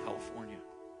Ghost in California.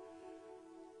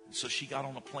 And so she got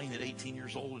on a plane at 18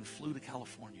 years old and flew to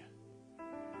California.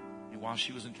 And while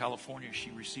she was in California,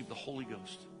 she received the Holy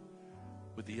Ghost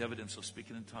with the evidence of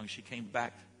speaking in tongues. She came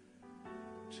back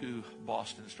to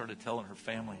Boston and started telling her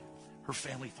family. Her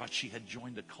family thought she had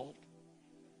joined a cult.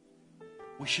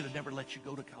 We should have never let you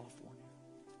go to California.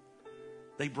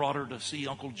 They brought her to see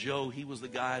Uncle Joe. He was the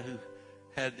guy who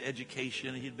had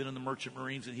education. He had been in the Merchant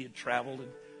Marines and he had traveled.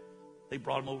 And they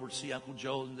brought him over to see Uncle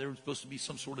Joe. And there was supposed to be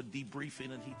some sort of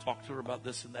debriefing. And he talked to her about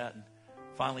this and that. And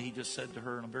finally he just said to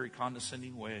her in a very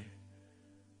condescending way,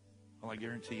 well, I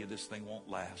guarantee you this thing won't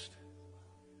last.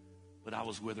 But I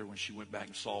was with her when she went back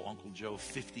and saw Uncle Joe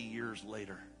 50 years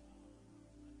later.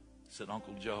 I said,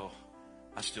 Uncle Joe,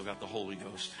 I still got the Holy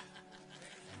Ghost.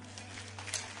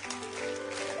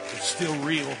 It's still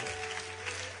real.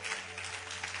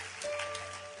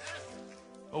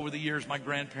 Over the years, my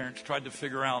grandparents tried to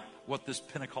figure out what this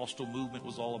Pentecostal movement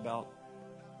was all about.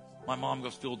 My mom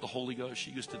was filled with the Holy Ghost.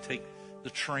 She used to take the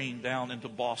train down into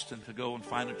Boston to go and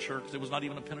find a church. There was not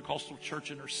even a Pentecostal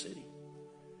church in her city.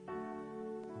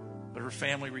 But her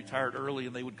family retired early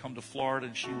and they would come to Florida,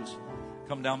 and she was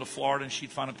come down to Florida and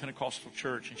she'd find a Pentecostal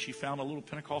church, and she found a little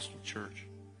Pentecostal church.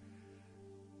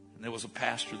 And there was a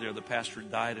pastor there. The pastor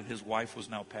died and his wife was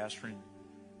now pastoring.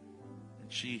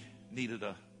 And she needed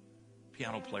a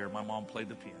piano player. My mom played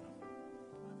the piano.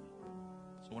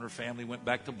 So So when her family went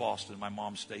back to Boston, my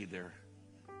mom stayed there,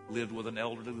 lived with an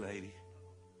elderly lady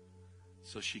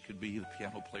so she could be the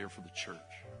piano player for the church.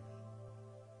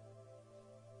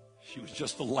 She was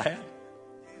just a lad.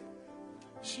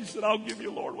 She said, I'll give you,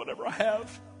 Lord, whatever I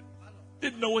have.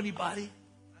 Didn't know anybody.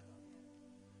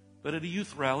 But at a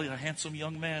youth rally, a handsome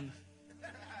young man,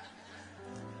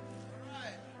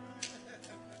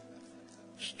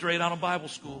 straight out of Bible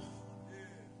school,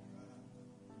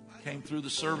 came through the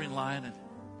serving line, and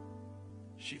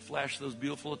she flashed those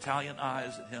beautiful Italian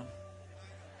eyes at him.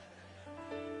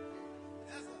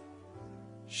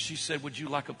 She said, would you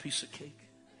like a piece of cake?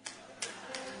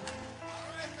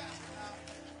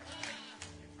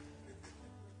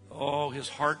 Oh, his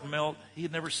heart melt. He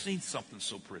had never seen something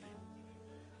so pretty.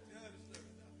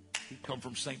 He'd come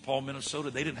from St. Paul,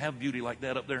 Minnesota. They didn't have beauty like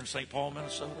that up there in St. Paul,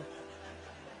 Minnesota.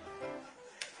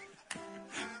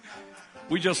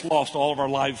 We just lost all of our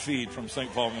live feed from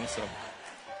St. Paul, Minnesota.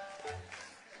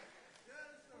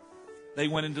 They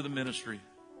went into the ministry.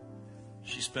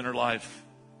 She spent her life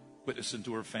witnessing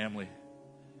to her family.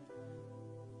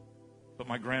 But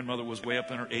my grandmother was way up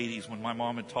in her 80s when my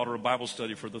mom had taught her a Bible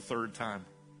study for the third time.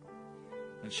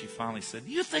 And she finally said,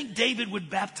 do you think David would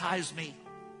baptize me?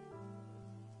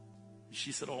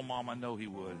 She said, oh, Mom, I know he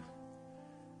would.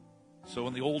 So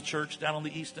in the old church down on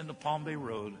the east end of Palm Bay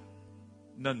Road,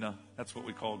 Nunna, that's what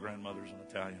we call grandmothers in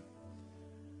Italian.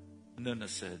 Nunna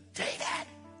said, David.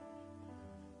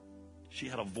 She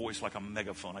had a voice like a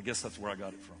megaphone. I guess that's where I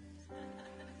got it from.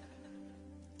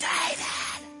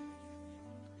 David.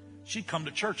 She'd come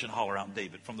to church and holler out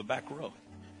David from the back row.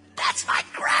 That's my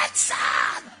grandson.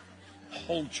 The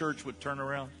whole church would turn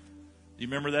around. Do you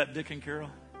remember that, Dick and Carol?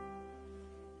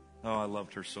 Oh, I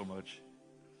loved her so much.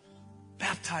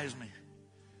 Baptize me.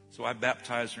 So I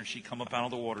baptized her, and she come up out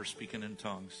of the water speaking in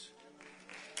tongues.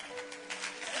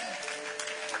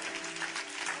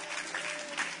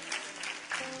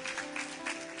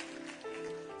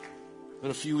 But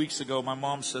a few weeks ago, my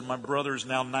mom said, my brother is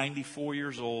now 94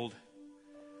 years old.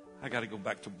 I got to go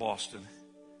back to Boston.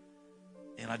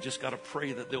 And I just got to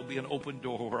pray that there'll be an open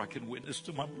door where I can witness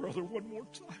to my brother one more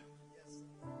time.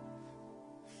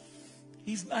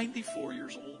 He's 94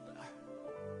 years old now.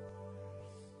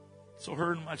 So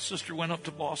her and my sister went up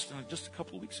to Boston just a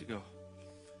couple of weeks ago.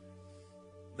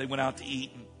 They went out to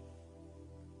eat. And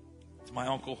it's my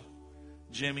uncle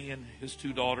Jimmy and his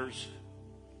two daughters,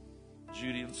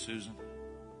 Judy and Susan.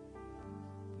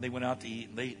 They went out to eat,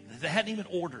 and they hadn't even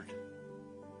ordered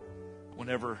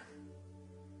whenever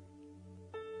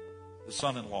the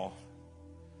son-in-law,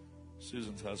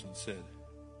 Susan's husband, said,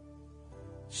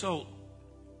 so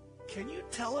can you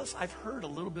tell us, I've heard a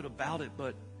little bit about it,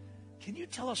 but can you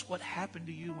tell us what happened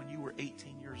to you when you were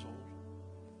 18 years old?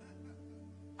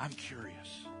 I'm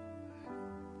curious.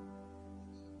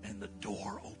 And the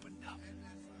door opened up.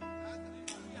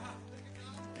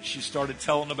 And she started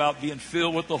telling about being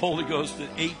filled with the Holy Ghost at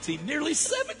 18, nearly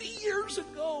 70 years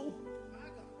ago.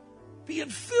 Being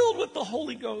filled with the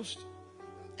Holy Ghost.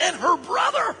 And her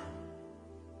brother,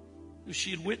 who she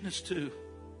had witnessed to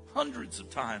hundreds of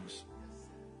times,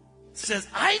 says,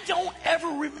 I don't ever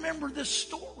remember this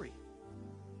story.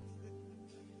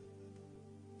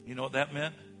 You know what that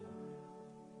meant?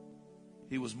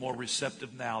 He was more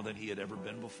receptive now than he had ever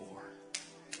been before.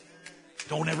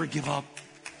 Don't ever give up.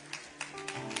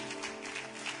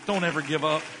 Don't ever give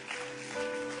up.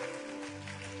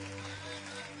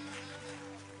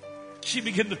 She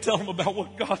began to tell him about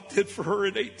what God did for her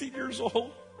at 18 years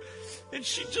old. And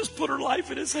she just put her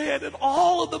life in his hand and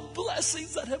all of the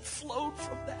blessings that have flowed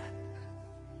from that.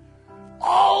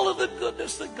 All of the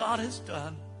goodness that God has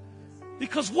done.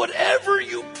 Because whatever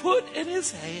you put in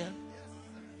his hand,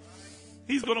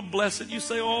 he's going to bless it. You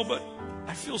say, oh, but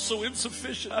I feel so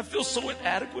insufficient. I feel so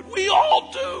inadequate. We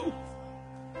all do.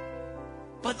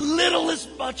 But little is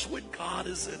much when God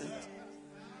is in it.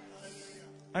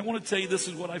 I want to tell you, this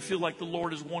is what I feel like the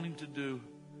Lord is wanting to do,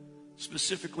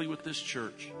 specifically with this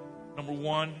church. Number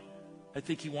one, I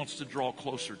think he wants to draw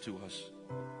closer to us.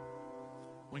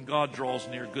 When God draws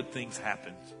near, good things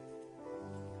happen.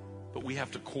 But we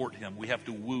have to court him. We have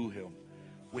to woo him.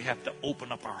 We have to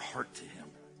open up our heart to him.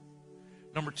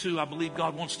 Number two, I believe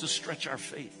God wants to stretch our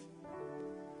faith.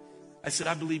 I said,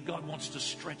 I believe God wants to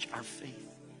stretch our faith.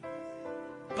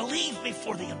 Believe me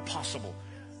for the impossible.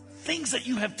 Things that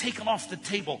you have taken off the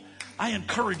table, I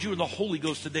encourage you in the Holy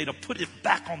Ghost today to put it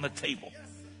back on the table.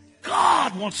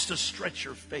 God wants to stretch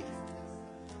your faith.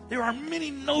 There are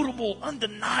many notable,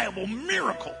 undeniable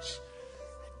miracles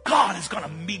God is going to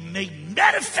be made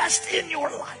manifest in your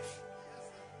life.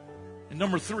 And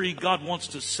number three, God wants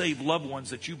to save loved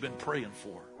ones that you've been praying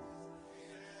for.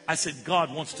 I said,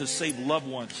 God wants to save loved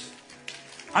ones.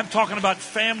 I'm talking about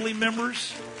family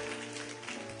members.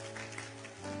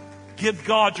 Give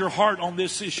God your heart on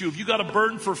this issue. If you got a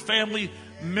burden for family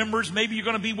members, maybe you're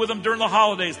going to be with them during the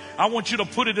holidays. I want you to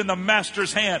put it in the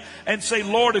Master's hand and say,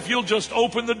 Lord, if you'll just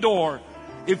open the door,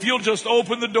 if you'll just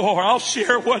open the door, I'll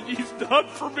share what He's done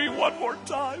for me one more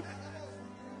time.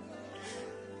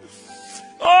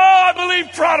 Oh, I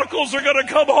believe prodigals are going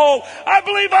to come home. I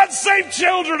believe unsaved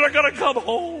children are going to come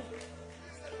home.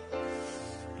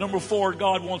 Number 4,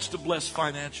 God wants to bless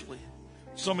financially.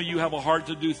 Some of you have a heart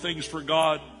to do things for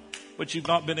God, but you've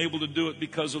not been able to do it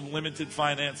because of limited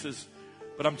finances.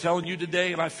 But I'm telling you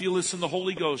today, and I feel this in the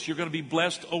Holy Ghost, you're going to be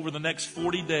blessed over the next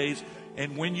 40 days.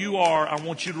 And when you are, I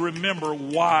want you to remember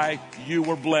why you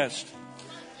were blessed.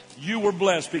 You were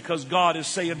blessed because God is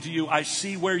saying to you, I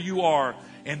see where you are.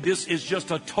 And this is just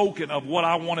a token of what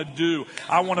I want to do.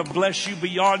 I want to bless you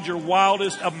beyond your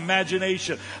wildest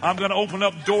imagination. I'm going to open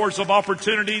up doors of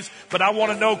opportunities, but I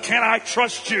want to know, can I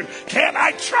trust you? Can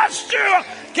I trust you?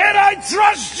 Can I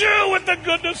trust you with the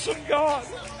goodness of God?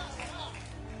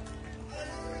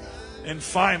 And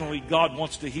finally, God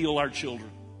wants to heal our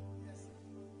children.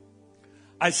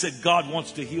 I said God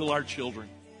wants to heal our children.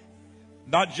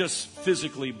 Not just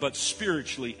physically, but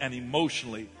spiritually and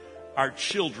emotionally. Our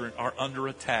children are under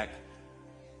attack.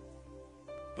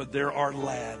 But there are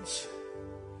lads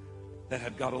that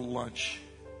have got a lunch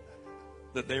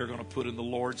that they are going to put in the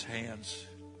Lord's hands.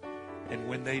 And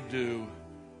when they do,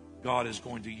 God is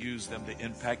going to use them to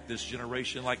impact this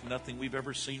generation like nothing we've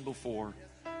ever seen before.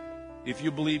 If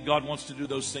you believe God wants to do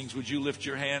those things, would you lift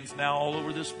your hands now all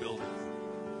over this building?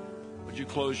 Would you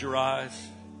close your eyes?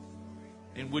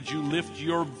 And would you lift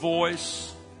your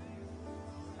voice?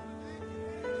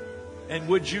 And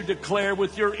would you declare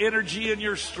with your energy and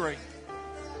your strength,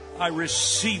 I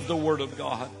receive the word of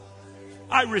God.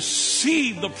 I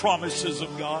receive the promises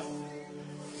of God.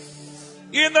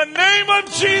 In the name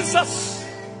of Jesus,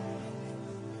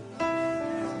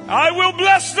 I will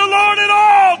bless the Lord at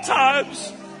all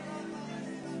times.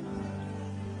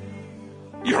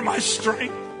 You're my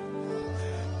strength.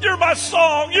 You're my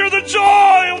song. You're the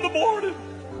joy of the morning.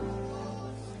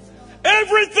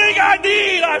 Everything I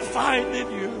need, I find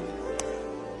in you.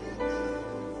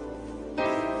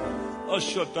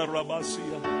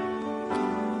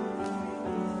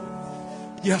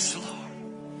 Yes,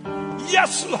 Lord.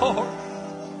 Yes, Lord.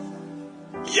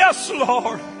 Yes,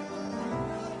 Lord.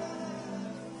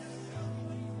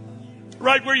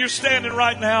 Right where you're standing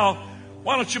right now,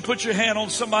 why don't you put your hand on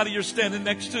somebody you're standing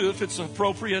next to if it's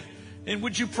appropriate? And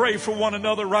would you pray for one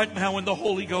another right now in the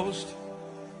Holy Ghost?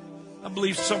 I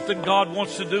believe something God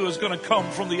wants to do is going to come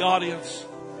from the audience.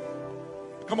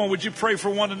 Come on, would you pray for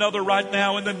one another right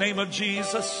now in the name of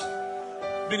Jesus?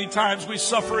 Many times we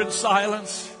suffer in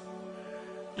silence.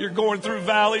 You're going through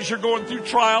valleys, you're going through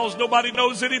trials nobody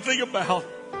knows anything about.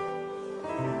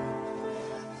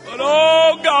 But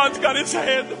oh, God's got His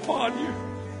hand upon you.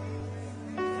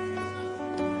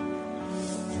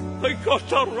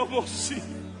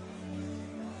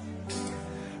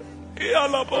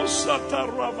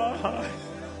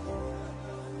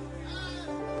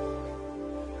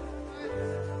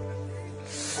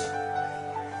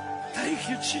 Thank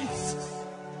you, Jesus.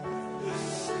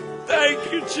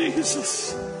 Thank you,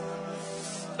 Jesus.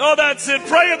 Oh, that's it.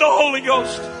 Pray in the Holy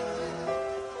Ghost.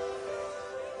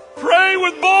 Pray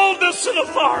with boldness and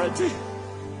authority.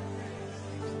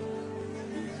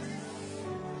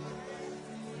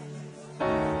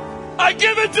 I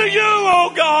give it to you,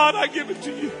 oh God. I give it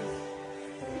to you.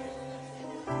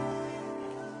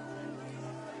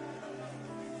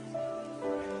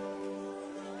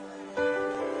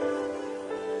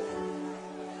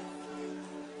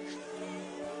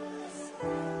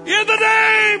 In the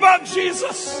name of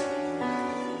Jesus.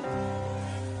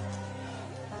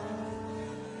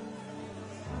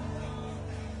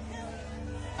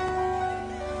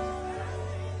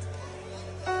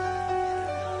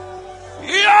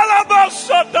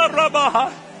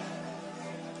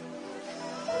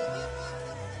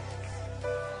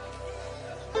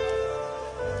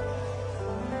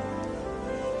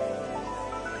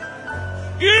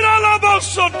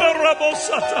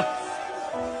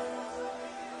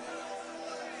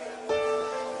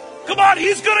 Come on,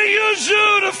 He's going to use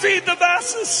you to feed the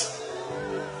masses.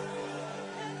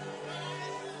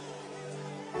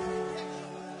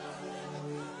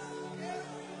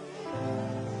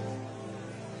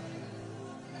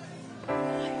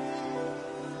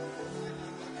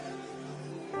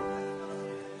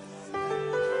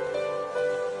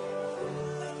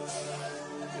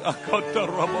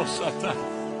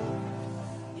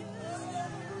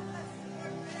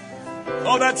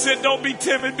 Oh, that's it. Don't be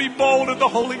timid. Be bold in the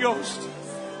Holy Ghost.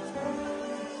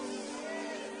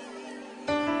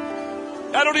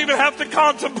 I don't even have to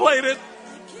contemplate it.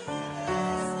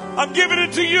 I'm giving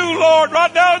it to you, Lord,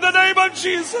 right now in the name of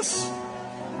Jesus.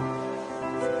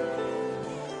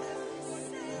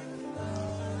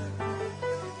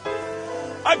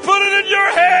 I put it in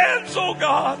your hands, oh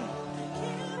God.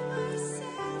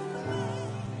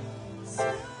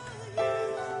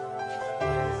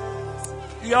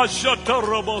 Yashata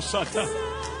robosata.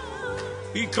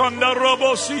 Ikonda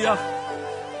robosia.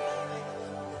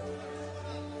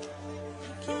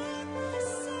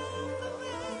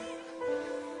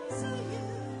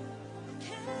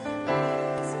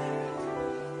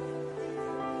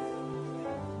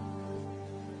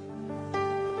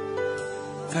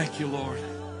 Thank you, Lord.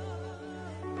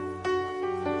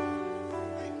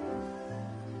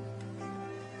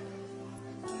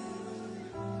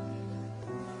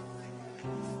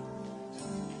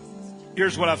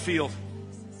 Here's what I feel.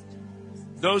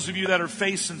 Those of you that are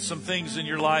facing some things in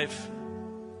your life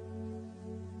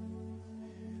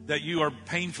that you are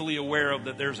painfully aware of,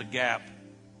 that there's a gap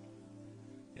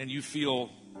and you feel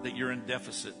that you're in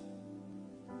deficit,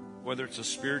 whether it's a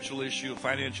spiritual issue, a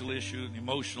financial issue, an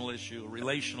emotional issue, a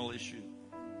relational issue,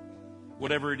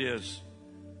 whatever it is,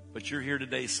 but you're here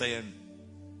today saying,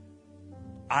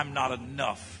 I'm not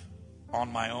enough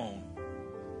on my own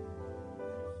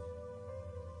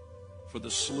for the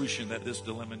solution that this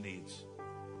dilemma needs.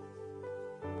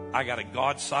 I got a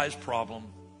God-sized problem,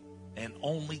 and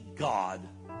only God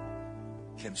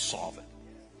can solve it.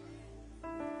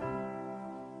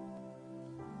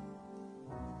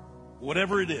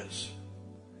 Whatever it is,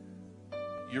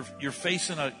 you're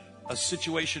facing a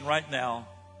situation right now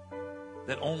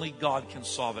that only God can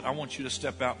solve it. I want you to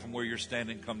step out from where you're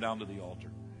standing, come down to the altar.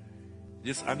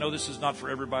 I know this is not for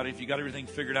everybody. If you got everything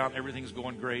figured out and everything's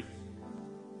going great,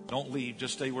 don't leave.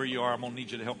 Just stay where you are. I'm going to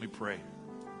need you to help me pray.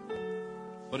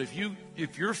 But if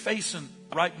you're facing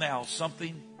right now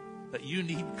something that you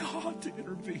need God to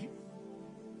intervene,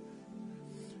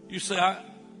 you say,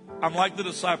 I'm like the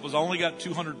disciples. I only got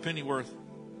 200 pennyworth.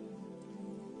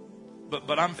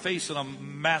 But I'm facing a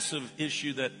massive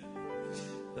issue that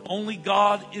only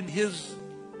God in His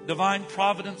divine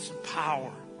providence and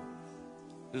power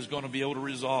is going to be able to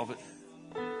resolve it.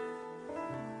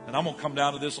 And I'm going to come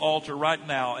down to this altar right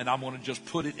now, and I'm going to just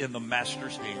put it in the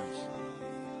Master's hands.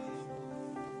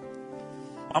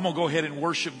 I'm going to go ahead and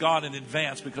worship God in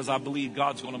advance because I believe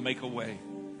God's going to make a way.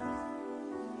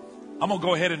 I'm going to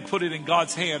go ahead and put it in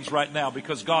God's hands right now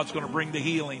because God's going to bring the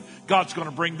healing. God's going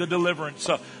to bring the deliverance.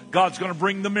 God's going to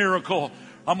bring the miracle.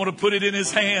 I'm going to put it in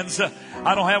His hands.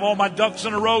 I don't have all my ducks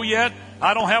in a row yet.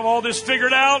 I don't have all this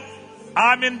figured out.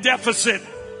 I'm in deficit.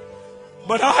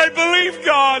 But I believe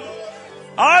God.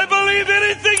 I believe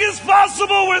anything is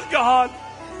possible with God.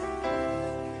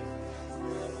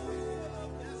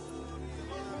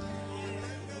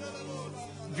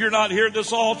 If you're not here at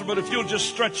this altar, but if you'll just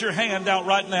stretch your hand out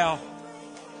right now.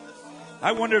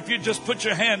 I wonder if you'd just put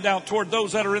your hand out toward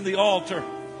those that are in the altar.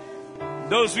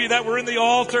 Those of you that were in the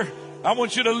altar, I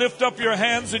want you to lift up your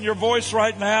hands and your voice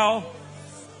right now.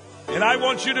 And I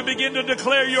want you to begin to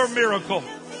declare your miracle.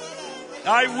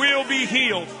 I will be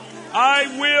healed.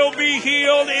 I will be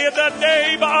healed in the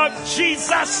name of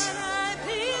Jesus.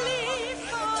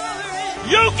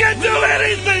 You can do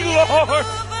anything, Lord.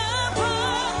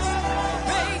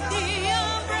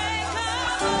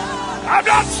 I'm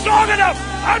not strong enough.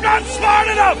 I'm not smart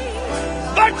enough.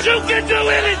 But you can do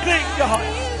anything, God.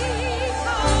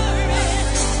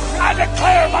 I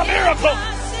declare my miracle.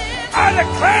 I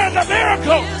declare the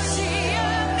miracle.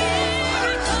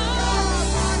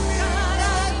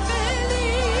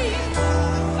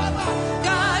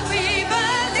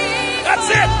 That's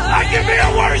it. I can be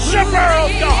a worshiper, oh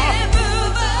God.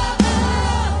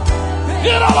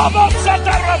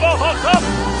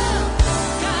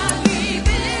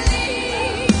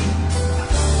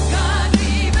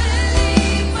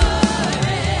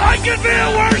 I can be a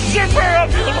worshiper of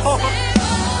you, Lord.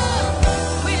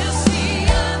 We'll see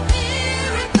a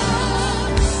miracle.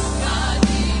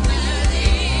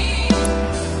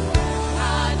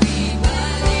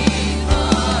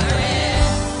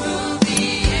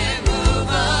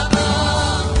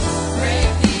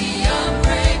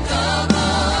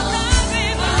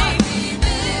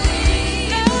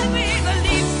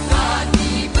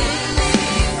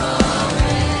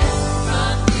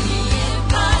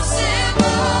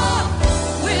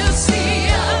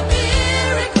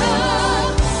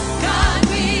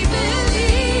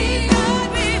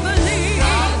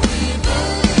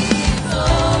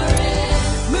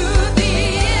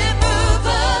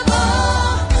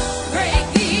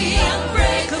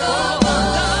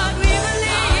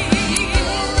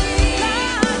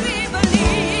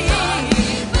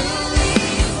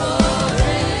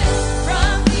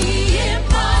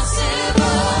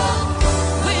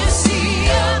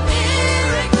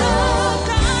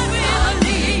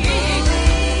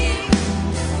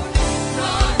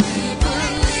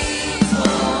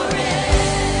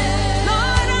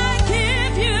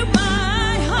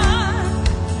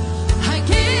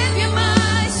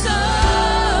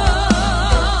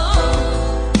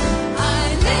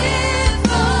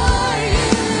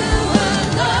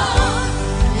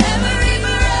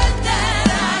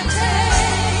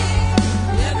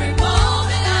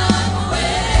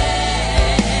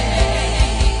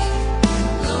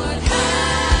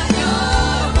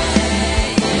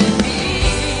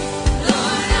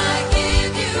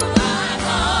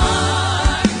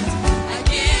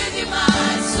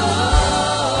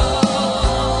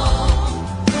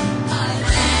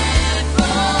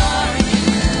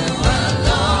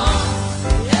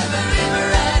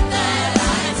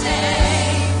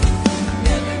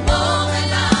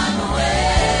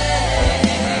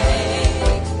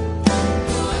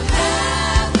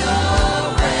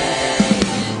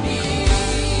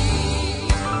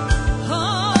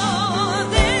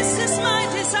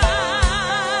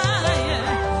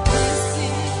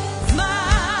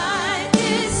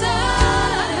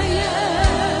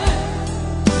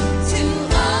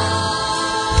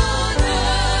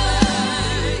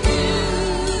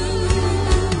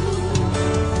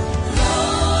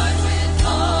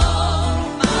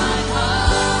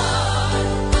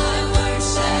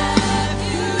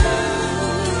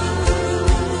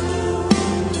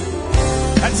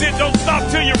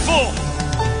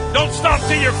 Don't stop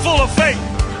till you're full of faith.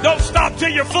 Don't stop till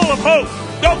you're full of hope.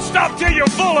 Don't stop till you're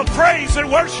full of praise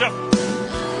and worship.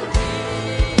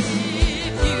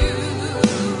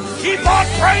 Keep on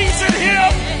praising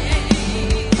Him.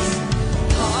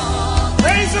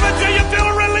 Praise Him until you feel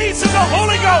a release of the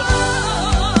Holy Ghost.